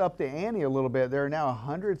 AOPA just upped the ante a little bit. There are now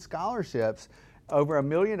 100 scholarships, over $1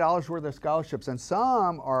 million worth of scholarships, and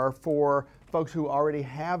some are for folks who already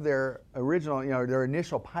have their original, their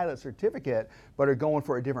initial pilot certificate, but are going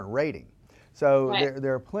for a different rating. So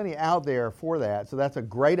there are plenty out there for that. So that's a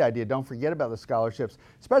great idea. Don't forget about the scholarships,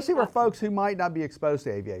 especially for folks who might not be exposed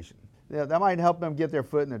to aviation. That might help them get their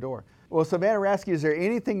foot in the door. Well, Savannah Rasky, is there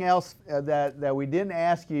anything else that we didn't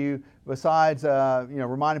ask you besides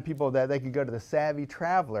reminding people that they could go to the Savvy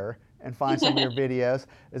Traveler and find some of your videos?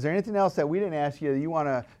 Is there anything else that we didn't ask you that you want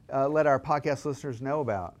to let our podcast listeners know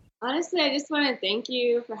about? Honestly, I just want to thank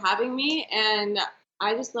you for having me. And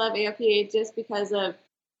I just love AOPA just because of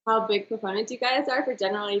how big proponents you guys are for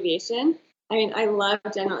general aviation. I mean, I love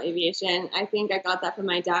general aviation. I think I got that from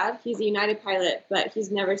my dad. He's a United pilot, but he's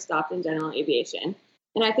never stopped in general aviation.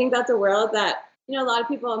 And I think that's a world that, a lot of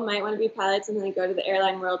people might want to be pilots and then they go to the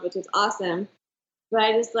airline world, which is awesome. But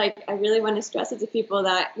I really want to stress it to people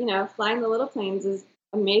that, flying the little planes is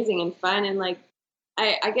amazing and fun. And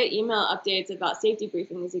I get email updates about safety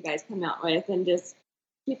briefings you guys come out with, and just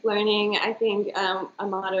keep learning. I think a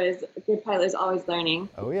motto is a good pilot is always learning.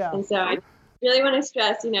 Oh, yeah. And so I really want to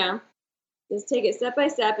stress, just take it step by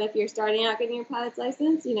step. If you're starting out getting your pilot's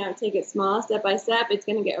license, take it small, step by step. It's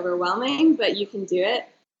going to get overwhelming, but you can do it.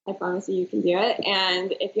 I promise you can do it.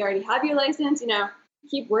 And if you already have your license,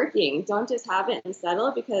 keep working. Don't just have it and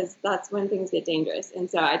settle, because that's when things get dangerous. And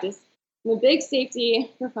so I'm a big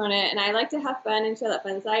safety proponent, and I like to have fun and show that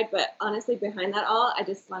fun side. But honestly, behind that all, I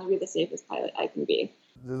just want to be the safest pilot I can be.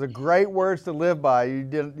 Those are great words to live by.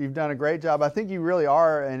 You've done a great job. I think you really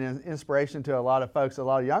are an inspiration to a lot of folks, a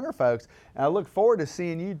lot of younger folks. And I look forward to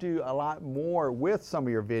seeing you do a lot more with some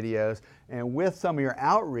of your videos and with some of your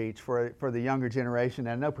outreach for the younger generation.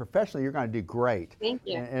 And I know professionally you're going to do great. Thank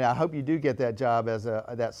you. And I hope you do get that job as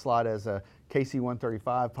that slot as a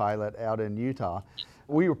KC-135 pilot out in Utah.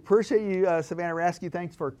 We appreciate you, Savannah Rasky.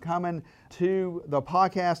 Thanks for coming to the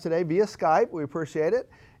podcast today via Skype. We appreciate it.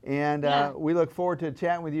 And we look forward to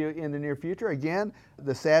chatting with you in the near future. Again,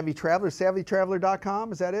 the Savvy Traveler,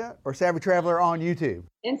 savvytraveler.com, is that it? Or Savvy Traveler on YouTube?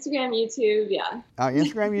 Instagram, YouTube, yeah.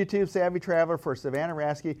 Instagram, YouTube, Savvy Traveler for Savannah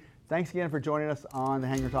Rasky. Thanks again for joining us on the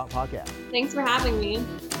Hangar Talk podcast. Thanks for having me.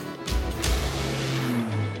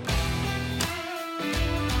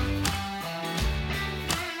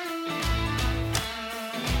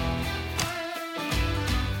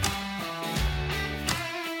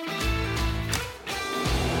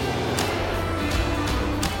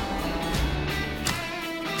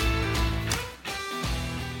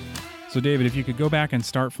 So, David, if you could go back and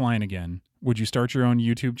start flying again, would you start your own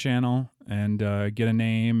YouTube channel and get a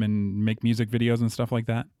name and make music videos and stuff like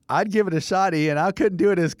that? I'd give it a shot, Ian. I couldn't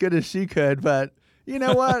do it as good as she could, but you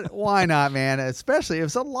know what? Why not, man? Especially if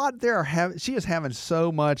it's a lot there. She is having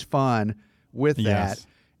so much fun with that. Yes.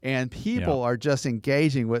 And people are just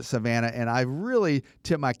engaging with Savannah. And I really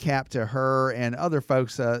tip my cap to her and other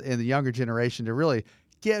folks in the younger generation to really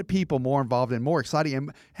get people more involved and more exciting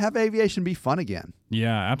and have aviation be fun again.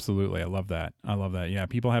 Yeah, absolutely. I love that. Yeah,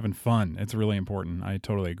 people having fun. It's really important. I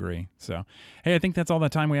totally agree. So, hey, I think that's all the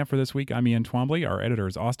time we have for this week. I'm Ian Twombly. Our editor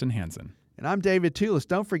is Austin Hansen. And I'm David Tulis.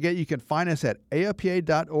 Don't forget you can find us at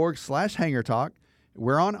aopa.org/hangartalk.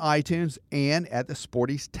 We're on iTunes and at the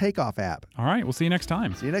Sporty's Takeoff app. All right, we'll see you next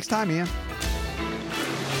time. See you next time, Ian.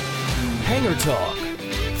 Hangar Talk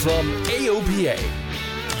from AOPA.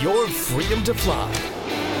 Your freedom to fly.